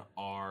mountain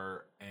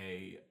are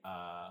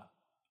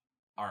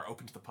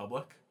open to the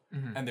public,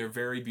 and they're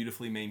very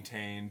beautifully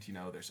maintained. You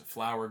know, there's a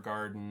flower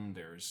garden.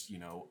 There's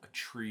a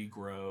tree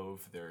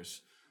grove.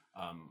 There's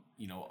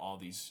all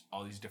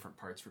these different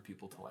parts for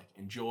people to like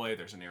enjoy.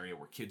 There's an area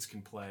where kids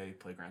can play,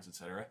 playgrounds,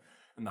 etc.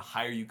 And the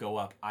higher you go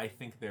up, I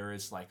think there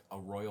is like a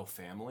royal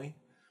family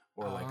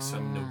or like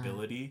some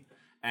nobility,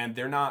 and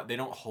they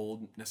don't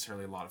hold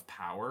necessarily a lot of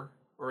power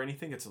or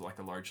anything. It's like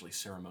a largely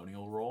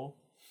ceremonial role.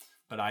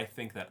 But I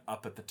think that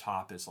up at the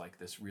top is like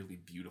this really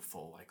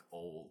beautiful, like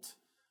old,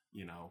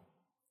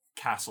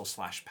 castle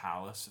 /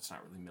 palace. It's not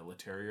really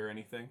military or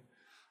anything.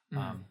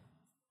 And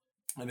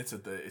it's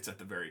at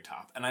the very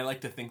top. And I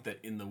like to think that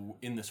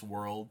in this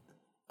world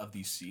of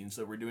these scenes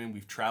that we're doing,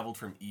 we've traveled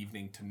from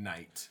evening to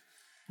night.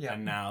 Yeah.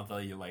 And now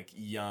the like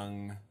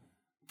young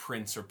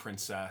prince or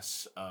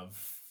princess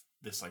of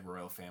this like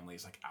royal family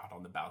is like out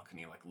on the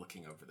balcony, like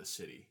looking over the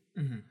city.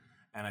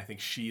 And I think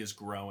she is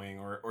growing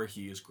or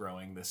he is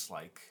growing this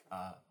like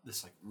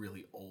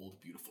really old,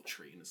 beautiful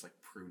tree and is like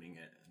pruning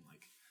it and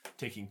like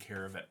taking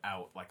care of it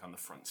out like on the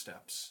front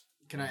steps.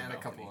 Can I add a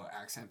couple of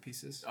accent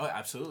pieces? Oh,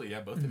 absolutely.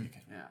 Yeah, both of you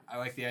can. Yeah, I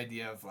like the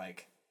idea of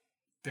like,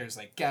 there's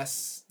like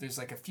guests, there's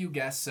like a few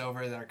guests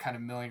over that are kind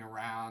of milling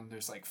around.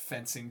 There's like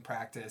fencing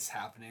practice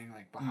happening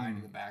like behind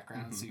in the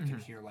background, so you can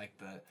hear like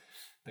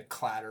the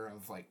clatter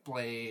of like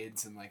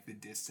blades and like the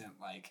distant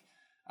like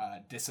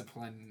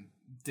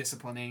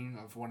disciplining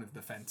of one of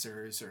the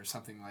fencers or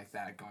something like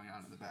that going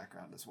on in the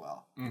background as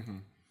well.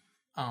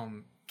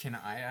 Can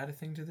I add a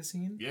thing to the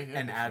scene? Yeah.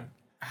 And add.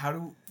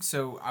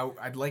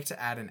 I'd like to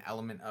add an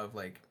element of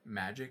like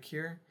magic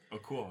here. Oh,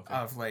 cool. Okay.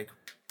 Of like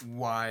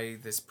why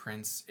this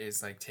prince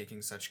is like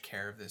taking such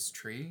care of this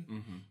tree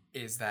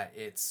is that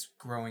it's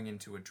growing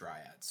into a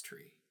dryad's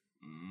tree.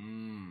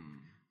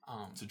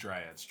 It's a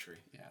dryad's tree.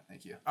 Yeah,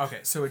 thank you. Okay,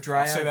 so a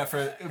dryad. I'll say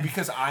that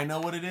because I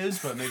know what it is,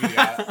 but maybe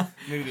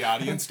the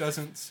audience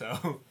doesn't.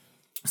 So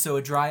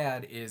a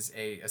dryad is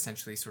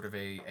essentially sort of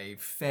a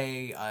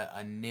fae,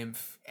 a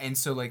nymph, and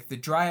so like the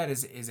dryad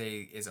is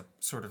a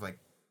sort of like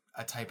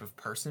a type of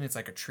person. It's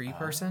like a tree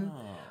person.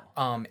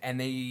 And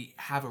they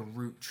have a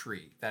root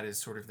tree that is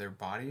sort of their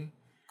body.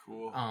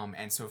 Cool.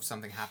 And so if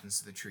something happens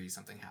to the tree,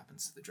 something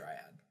happens to the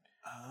dryad.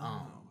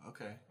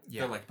 Okay.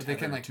 Yeah, but they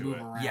can like move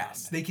around.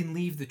 Yes, they can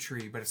leave the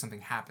tree, but if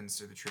something happens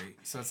to the tree,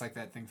 so it's like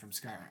that thing from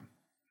Skyrim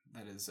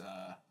that is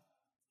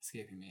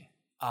escaping me.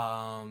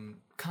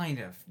 Kind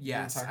of.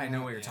 Yes, I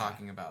know what you're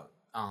talking about.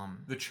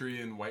 The tree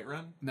in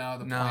Whiterun? No,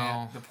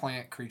 the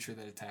plant creature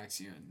that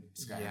attacks you in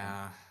Skyrim.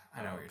 Yeah.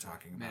 I know what you're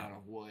talking about. Made out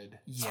of wood.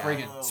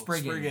 Yeah.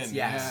 Spriggans.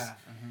 Yes.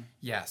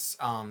 Yes.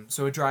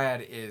 So a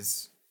dryad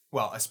is...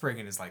 Well, a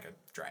spriggan is like a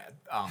dryad.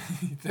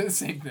 They're the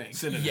same thing.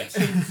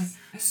 Yes.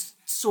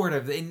 Sort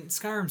of. In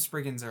Skyrim,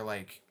 spriggans are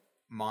like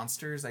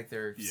monsters. Like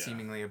they're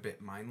seemingly a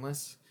bit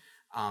mindless.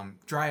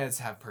 Dryads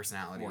have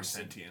personality. More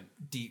sentient.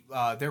 Deep.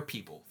 They're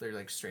people. They're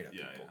like straight up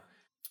people. Yeah.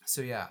 So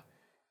yeah.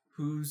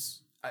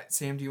 Who's...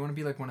 Sam, do you want to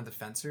be like one of the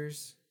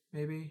fencers,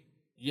 maybe?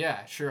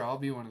 Yeah, sure. I'll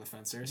be one of the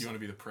fencers. Do you want to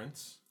be the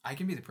prince? I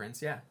can be the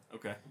prince, yeah.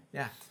 Okay.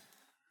 Yeah.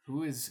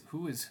 Who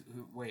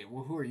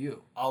are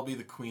you? I'll be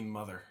the queen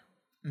mother.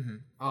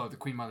 Oh, the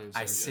queen mother.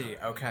 I see.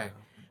 Okay.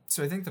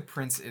 So I think the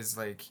prince is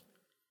like,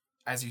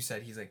 as you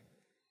said, he's like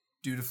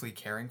dutifully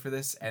caring for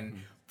this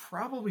and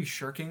probably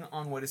shirking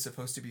on what is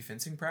supposed to be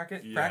fencing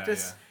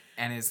practice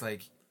and is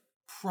like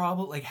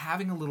probably like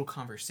having a little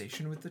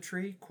conversation with the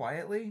tree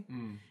quietly.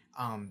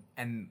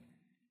 And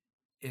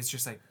it's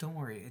just like, don't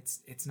worry,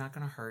 it's not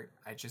gonna hurt.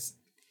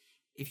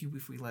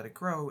 If we let it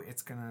grow,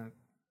 it's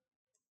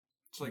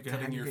like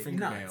cutting your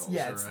fingernails.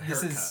 Yeah, or a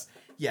haircut.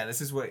 Yeah,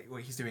 this is what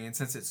he's doing. And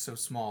since it's so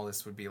small,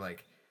 this would be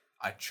like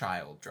a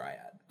child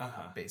dryad,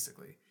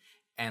 basically.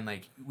 And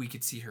like we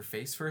could see her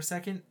face for a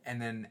second,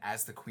 and then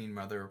as the Queen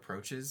Mother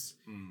approaches,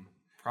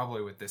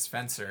 probably with this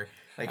fencer,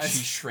 like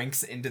she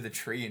shrinks into the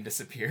tree and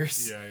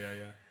disappears.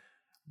 Yeah.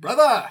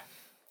 Brother!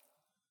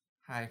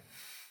 Hi.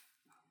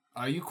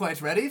 Are you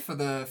quite ready for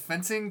the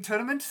fencing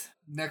tournament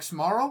next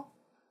morrow?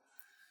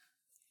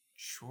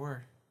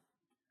 Sure.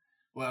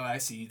 Well, I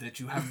see that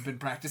you haven't been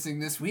practicing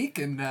this week,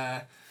 and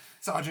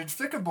Sergeant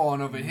Flickerborn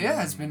over here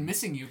has been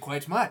missing you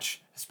quite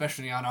much,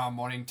 especially on our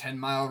morning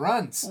 10-mile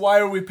runs. Why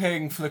are we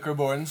paying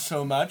Flickerborn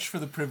so much for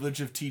the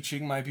privilege of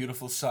teaching my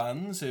beautiful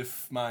sons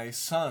if my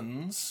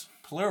sons,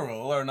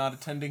 plural, are not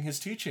attending his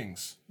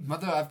teachings?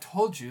 Mother, I've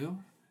told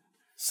you.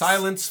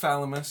 Silence,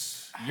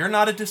 Thalamus. You're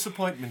not a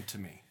disappointment to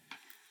me.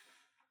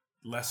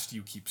 Lest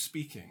you keep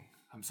speaking.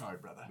 I'm sorry,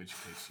 brother. In which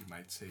case you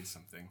might say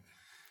something.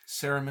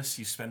 Ceramus,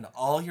 you spend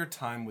all your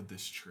time with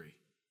this tree.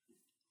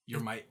 You're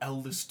my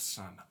eldest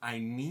son. I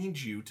need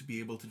you to be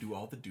able to do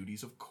all the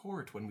duties of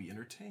court when we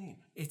entertain.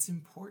 It's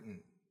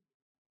important.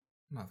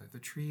 Mother, the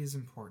tree is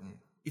important.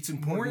 It's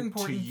important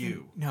to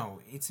you. No,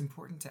 it's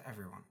important to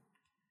everyone.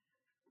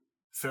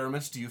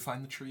 Theramus, do you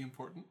find the tree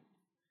important?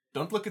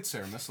 Don't look at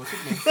Ceramus, look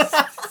at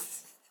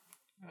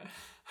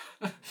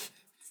me.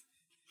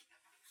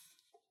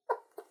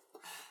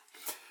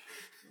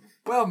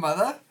 Well,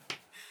 Mother,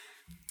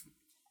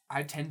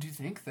 I tend to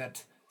think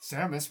that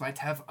Ceramus might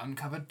have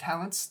uncovered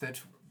talents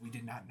that we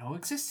did not know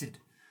existed,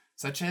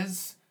 such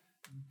as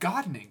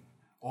gardening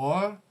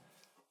or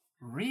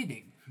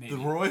reading, maybe.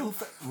 The royal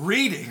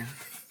reading?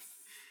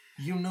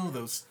 You know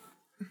those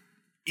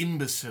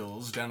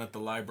imbeciles down at the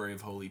Library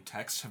of Holy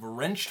Texts have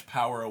wrenched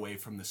power away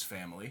from this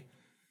family.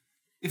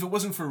 If it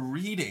wasn't for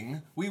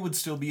reading, we would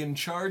still be in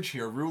charge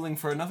here, ruling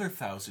for another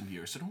 1,000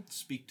 years. So don't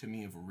speak to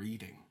me of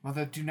reading.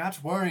 Mother, do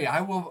not worry.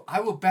 I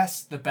will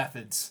best the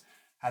Bethards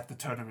at the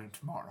tournament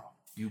tomorrow.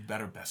 You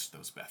better best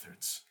those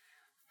Bethards.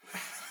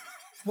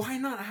 Why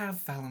not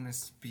have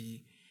Thalamus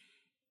be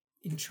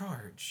in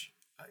charge?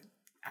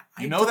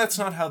 You know that's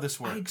not how this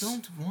works. I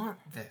don't want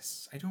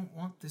this. I don't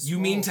want this. You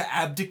mean to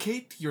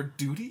abdicate your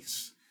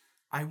duties?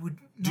 I would.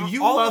 Do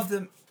you all love of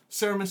them?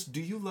 Ceramus, do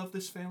you love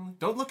this family?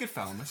 Don't look at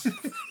Thalamus.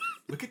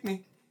 Look at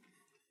me.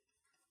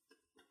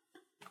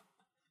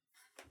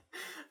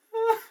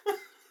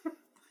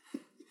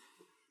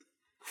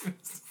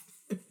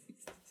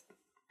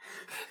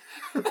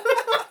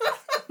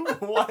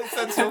 Why is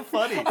that so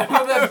funny? I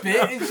know that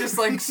bit is just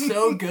like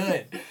so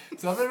good.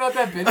 Something about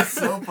that bit is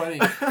so funny.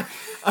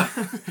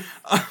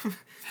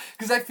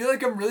 Because I feel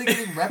like I'm really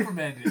getting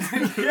reprimanded.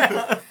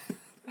 Yeah.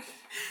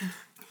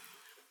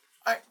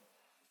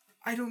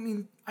 I don't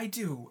mean I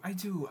do.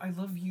 I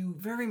love you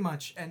very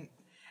much and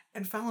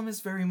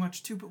Thalamus very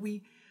much too, but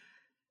we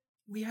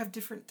have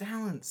different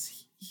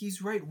talents.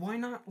 He's right. Why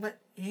not let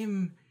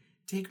him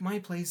take my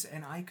place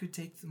and I could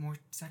take the more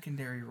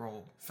secondary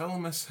role?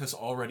 Thalamus has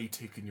already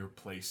taken your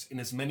place in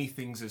as many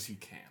things as he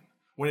can.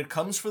 When it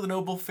comes for the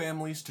noble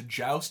families to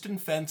joust and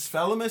fence,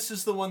 Thalamus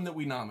is the one that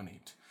we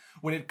nominate.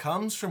 When it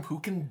comes from who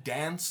can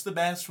dance the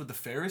best with the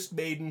fairest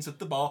maidens at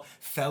the ball,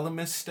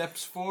 Thalamus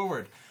steps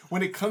forward.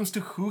 When it comes to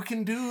who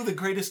can do the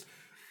greatest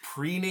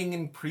preening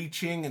and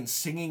preaching and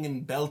singing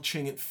and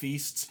belching at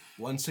feasts,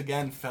 once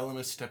again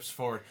Thalamus steps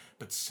forward.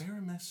 But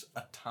Ceramus,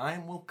 a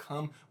time will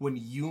come when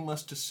you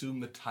must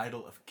assume the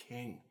title of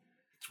king.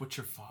 It's what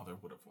your father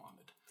would have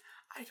wanted.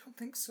 I don't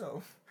think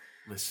so.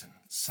 Listen,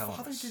 Ceramus.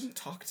 Father didn't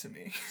talk to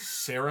me.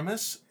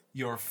 Ceramus,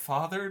 your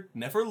father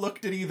never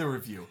looked at either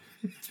of you.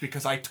 It's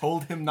because I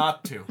told him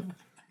not to.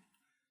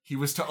 He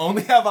was to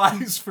only have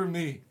eyes for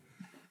me.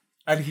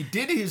 And he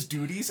did his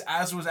duties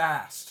as was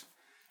asked.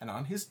 And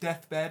on his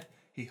deathbed,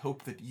 he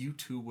hoped that you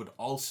two would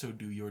also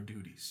do your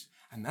duties.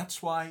 And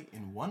that's why,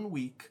 in 1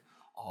 week,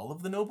 all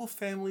of the noble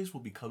families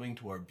will be coming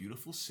to our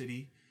beautiful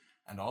city,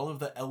 and all of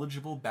the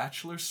eligible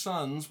bachelor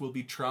sons will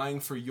be trying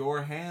for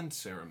your hand,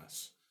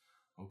 Ceramus.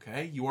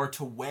 Okay? You are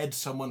to wed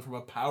someone from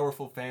a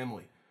powerful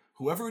family.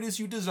 Whoever it is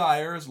you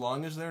desire, as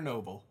long as they're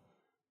noble.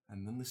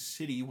 And then the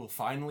city will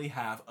finally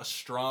have a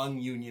strong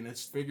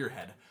unionist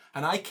figurehead.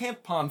 And I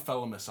can't pawn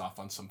Thalamus off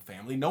on some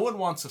family. No one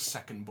wants a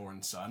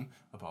second-born son.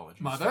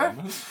 Apologies, Mother?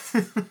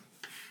 Thalamus.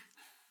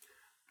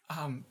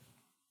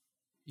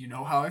 You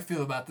know how I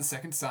feel about the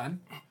second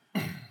son.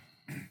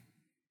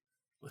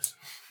 Listen,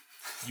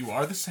 you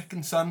are the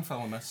second son,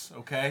 Thalamus,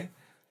 okay?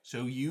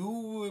 So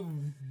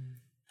you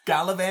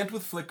gallivant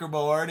with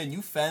Flickerborn, and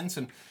you fence,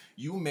 and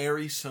you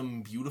marry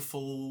some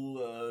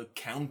beautiful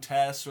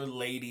countess or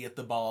lady at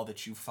the ball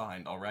that you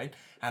find, all right?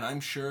 And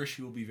I'm sure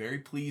she will be very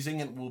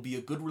pleasing and will be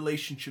a good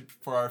relationship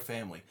for our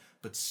family.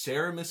 But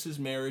Ceramus's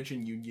marriage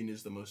and union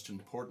is the most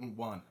important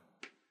one.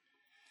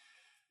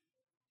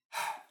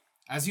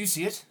 As you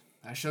see it,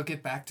 I shall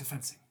get back to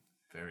fencing.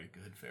 Very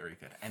good, very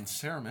good. And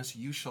Ceramus,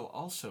 you shall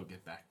also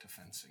get back to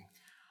fencing.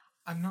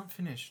 I'm not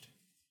finished.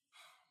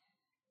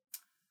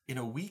 In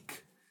a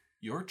week,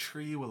 your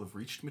tree will have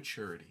reached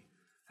maturity.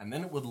 And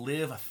then it would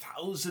live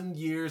 1,000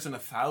 years and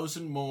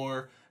 1,000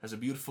 more as a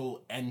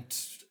beautiful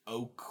ent,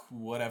 oak,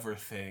 whatever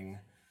thing.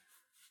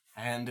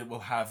 and it will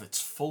have its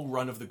full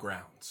run of the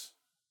grounds.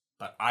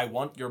 But I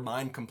want your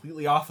mind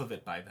completely off of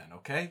it by then,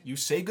 okay? You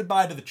say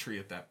goodbye to the tree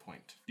at that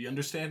point. Do you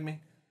understand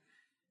me?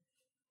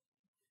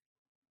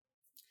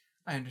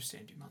 I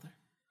understand you, Mother.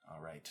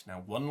 All right.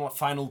 Now, one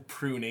final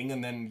pruning,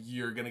 and then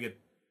you're going to get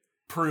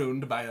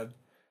pruned by a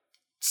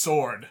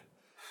sword.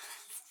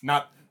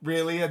 Not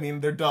really. I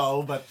mean, they're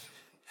dull, but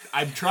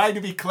I'm trying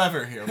to be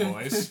clever here,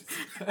 boys.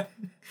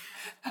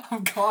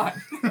 I'm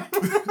gone.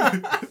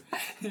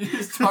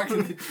 He's talking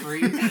to the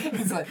tree.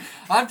 He's like,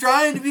 I'm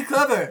trying to be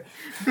clever.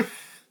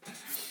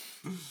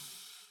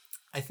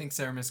 I think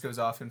Ceramus goes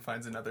off and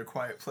finds another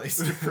quiet place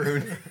to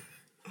prune.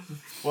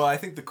 Well, I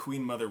think the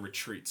Queen Mother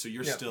retreats, so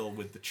you're still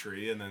with the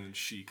tree, and then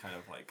she kind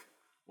of, like,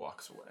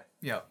 walks away.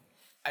 Yeah.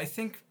 I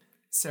think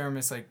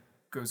Ceramus, like,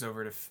 goes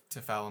over to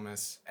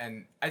Thalamus,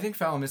 and I think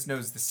Thalamus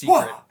knows the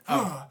secret.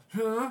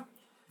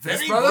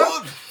 Very brother?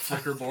 good!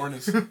 Flickerborn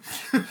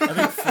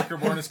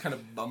is kind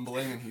of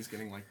bumbling, and he's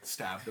getting, like,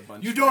 stabbed a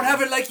bunch. You don't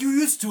have it like you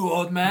used to,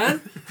 old man.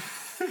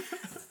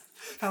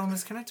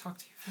 Thalamus, can I talk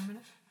to you for a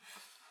minute?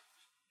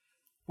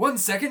 1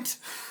 second.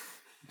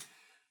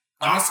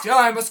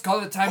 I must call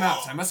a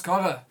timeout. I must call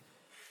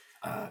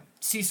a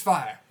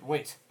ceasefire.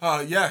 Wait.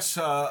 Yes,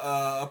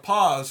 a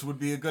pause would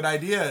be a good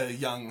idea,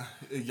 young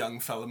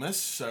Thalamus,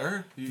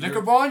 sir.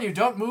 Flickerborn, you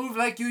don't move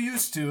like you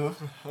used to.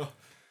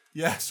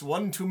 Yes,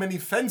 one too many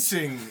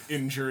fencing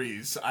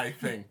injuries, I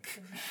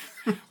think.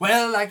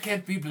 Well, I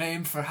can't be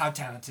blamed for how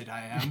talented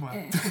I am. Well,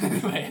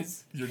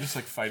 anyways. You're just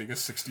like fighting a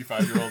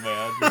 65-year-old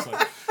man. Just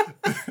like...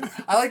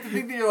 I like to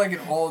think that you're like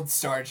an old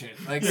sergeant.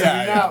 Like, so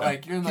Yeah, you're not no.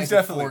 like, you're in like He's the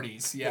definitely-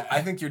 40s. Yeah.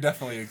 I think you're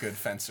definitely a good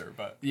fencer,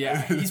 but...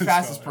 Yeah, he's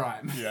past his So,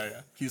 prime.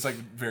 Yeah. He's like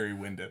very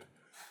winded.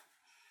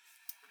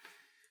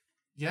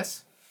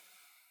 Yes?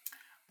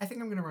 I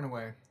think I'm gonna run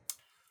away.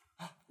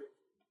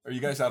 Are you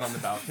guys out on the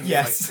balcony?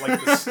 Yes. Like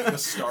the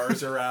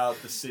stars are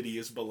out, the city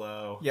is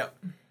below. Yep.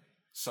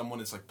 Someone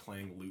is like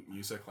playing lute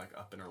music like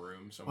up in a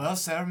room somewhere. Well,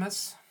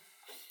 Ceramus,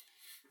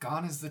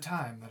 gone is the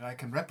time that I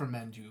can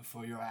reprimand you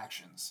for your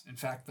actions. In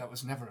fact, that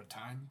was never a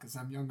time, because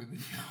I'm younger than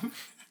you.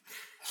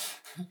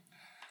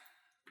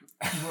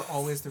 You were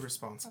always the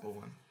responsible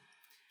one.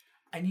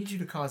 I need you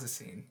to cause a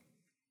scene.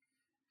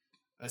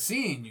 A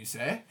scene, you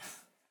say?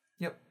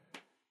 Yep.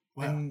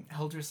 Well, And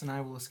Heldris and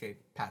I will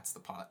escape. Pat's the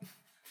pot.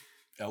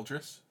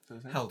 Eldris? Is that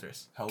his name?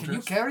 Heldris. Heldris? can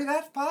you carry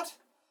that pot?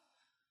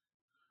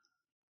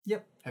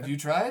 Yep. Have you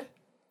tried?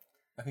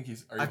 I think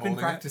he's... Are you I've been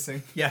holding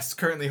practicing. Yes,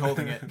 currently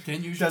holding it.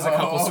 Can you Does a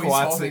couple he's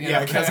squats. holding it,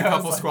 Yeah, okay. does a I was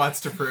couple like-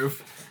 squats to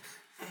prove.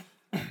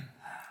 it?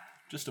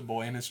 Just a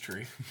boy in his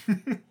tree.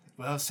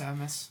 Well,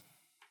 Samus,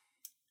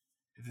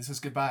 if this is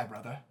goodbye,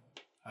 brother,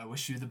 I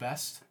wish you the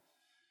best.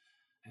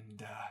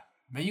 And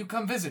may you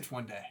come visit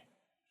one day.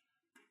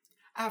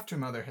 After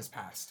Mother has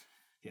passed.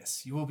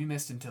 Yes, you will be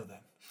missed until then.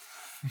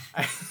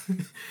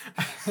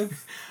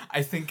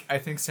 I think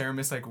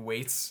Ceramus like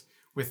waits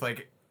with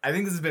like I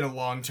think this has been a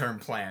long-term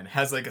plan.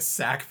 Has like a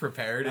sack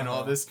prepared and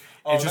all this.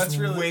 Oh, and just that's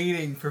really-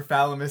 waiting for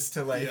Thalamus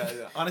to like Yeah.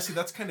 Honestly,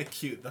 that's kind of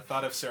cute. The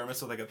thought of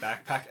Ceramus with like a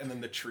backpack and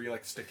then the tree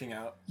like sticking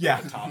out Yeah.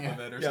 at the top Yeah. of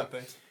it or Yeah.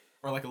 something.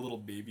 Or like a little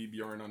baby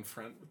Bjorn on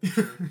front with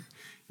the tree.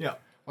 Yeah.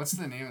 What's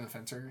the name of the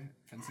fencing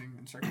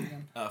instructor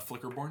again?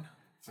 Flickerborn?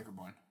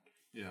 Flickerborn.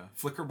 Yeah.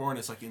 Flickerborn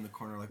is like in the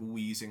corner like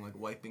wheezing, like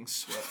wiping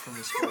sweat from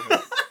his forehead.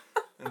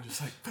 And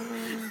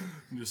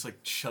just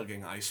like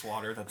chugging ice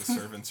water that the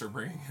servants are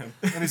bringing him.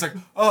 And he's like,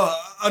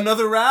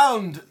 another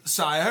round,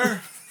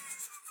 sire.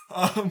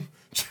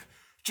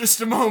 Just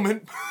a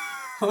moment.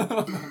 Hold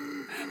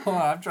on,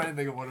 I'm trying to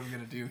think of what I'm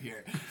going to do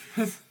here.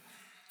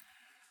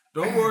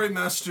 Don't worry,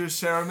 Master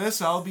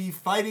Ceramus. I'll be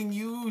fighting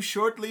you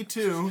shortly,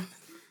 too.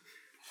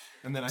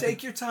 And then I Take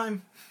think your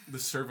time. the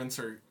servants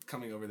are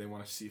coming over. They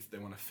want to see if they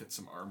want to fit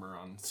some armor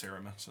on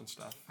Ceramus and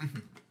stuff.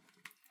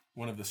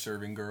 One of the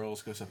serving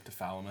girls goes up to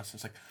Thalamus and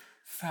is like,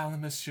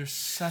 Thalamus, you're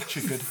such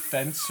a good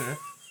fencer.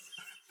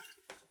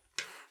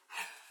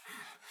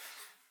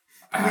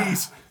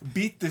 Please,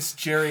 beat this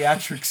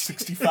geriatric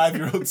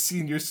 65-year-old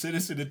senior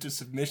citizen into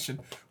submission.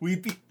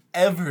 We'd be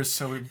ever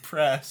so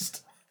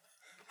impressed.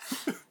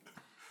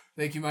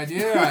 Thank you, my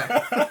dear.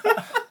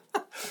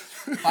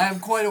 I am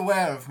quite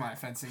aware of my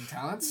fencing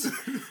talents.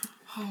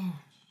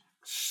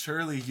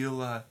 Surely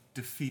you'll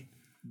defeat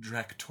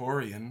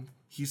Dractorian.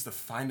 He's the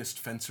finest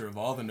fencer of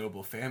all the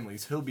noble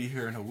families. He'll be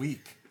here in a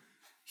week.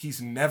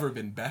 He's never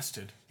been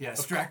bested.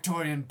 Yes,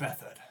 Dractorian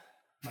Bethard,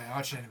 my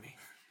archenemy.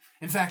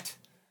 In fact,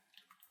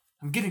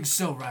 I'm getting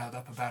so riled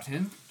up about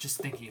him, just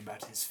thinking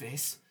about his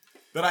face.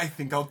 But I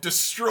think I'll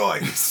destroy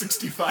the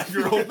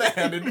 65-year-old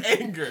man in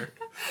anger.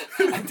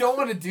 I don't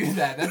want to do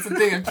that. That's the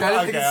thing. I'm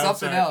trying to think of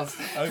something else.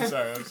 I'm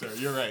sorry.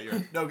 You're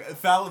right. No,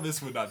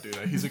 Thalamus would not do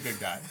that. He's a good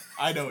guy.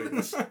 I know he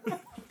is.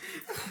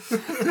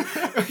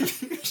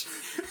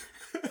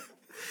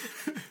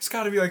 It's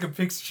got to be like a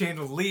fixed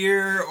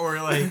chandelier or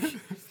like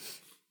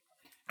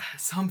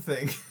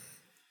something.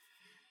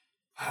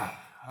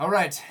 All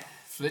right,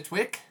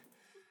 Flitwick.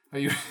 Are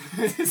you?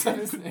 Is that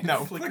his name? No,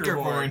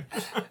 Flickerborn.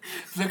 Flickerborn.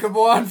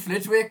 Flickerborn,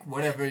 Flitwick,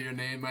 whatever your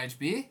name might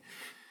be.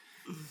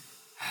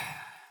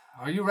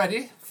 Are you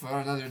ready for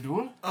another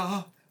duel?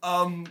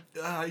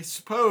 I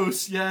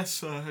suppose,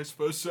 yes, I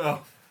suppose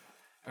so.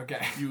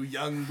 Okay. You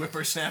young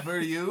whippersnapper,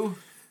 you.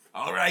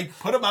 All right,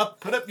 put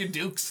up your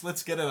dukes.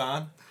 Let's get it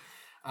on.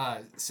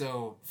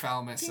 So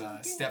Thalamus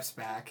steps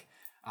back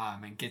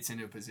and gets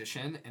into a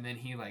position, and then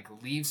he like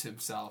leaves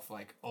himself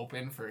like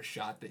open for a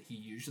shot that he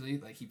usually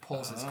like he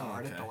pulls his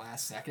guard at the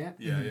last second.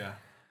 Yeah.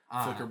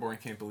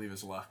 Flickerborn can't believe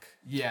his luck.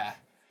 Yeah.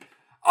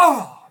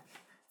 Oh,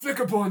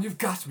 Flickerborn, you've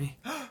got me.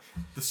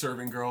 The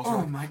serving girls.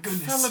 Oh my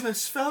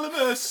goodness.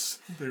 Thalamus.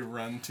 They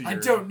run to your. I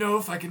don't know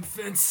if I can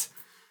fence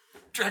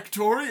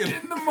Dractorian.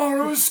 in the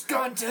morrow's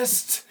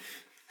contest.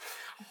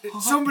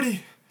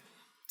 Somebody.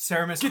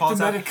 Ceramus Get calls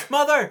the out, medic.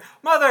 Mother!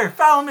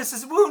 Thalamus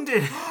is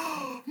wounded!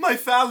 My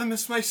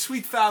Thalamus, my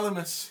sweet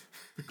Thalamus.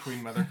 The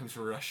Queen Mother comes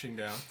rushing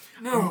down.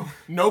 No.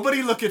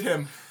 Nobody look at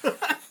him.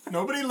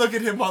 Nobody look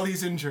at him while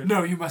he's injured.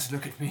 No, you must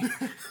look at me.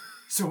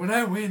 So when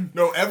I win.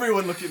 No,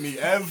 everyone look at me.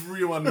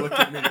 Everyone look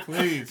at me,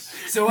 please.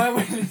 So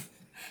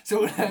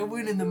when I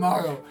win in the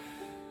morrow,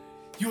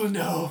 you will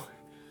know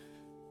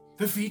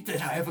the feat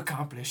that I have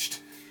accomplished.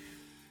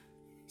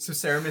 So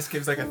Ceramus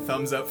gives like a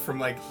thumbs up from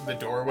like the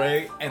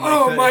doorway, and like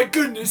Oh my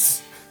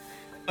goodness!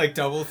 like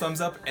double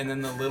thumbs up, and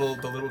then the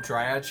little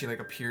dryad, she like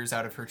appears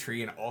out of her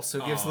tree and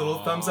also gives a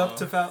little thumbs up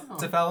to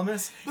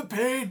Thalamus, The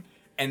pain.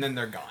 and then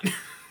they're gone.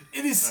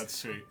 It is. That's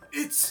sweet.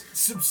 It's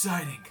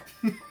subsiding.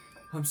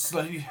 I'm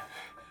slightly.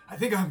 I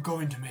think I'm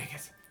going to make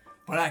it,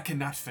 but I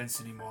cannot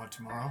fence anymore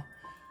tomorrow,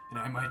 and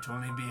I might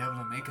only be able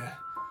to make a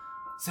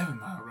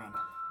 7-mile run.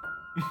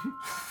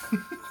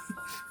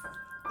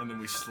 And then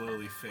we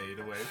slowly fade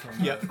away from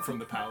from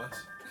the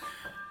palace.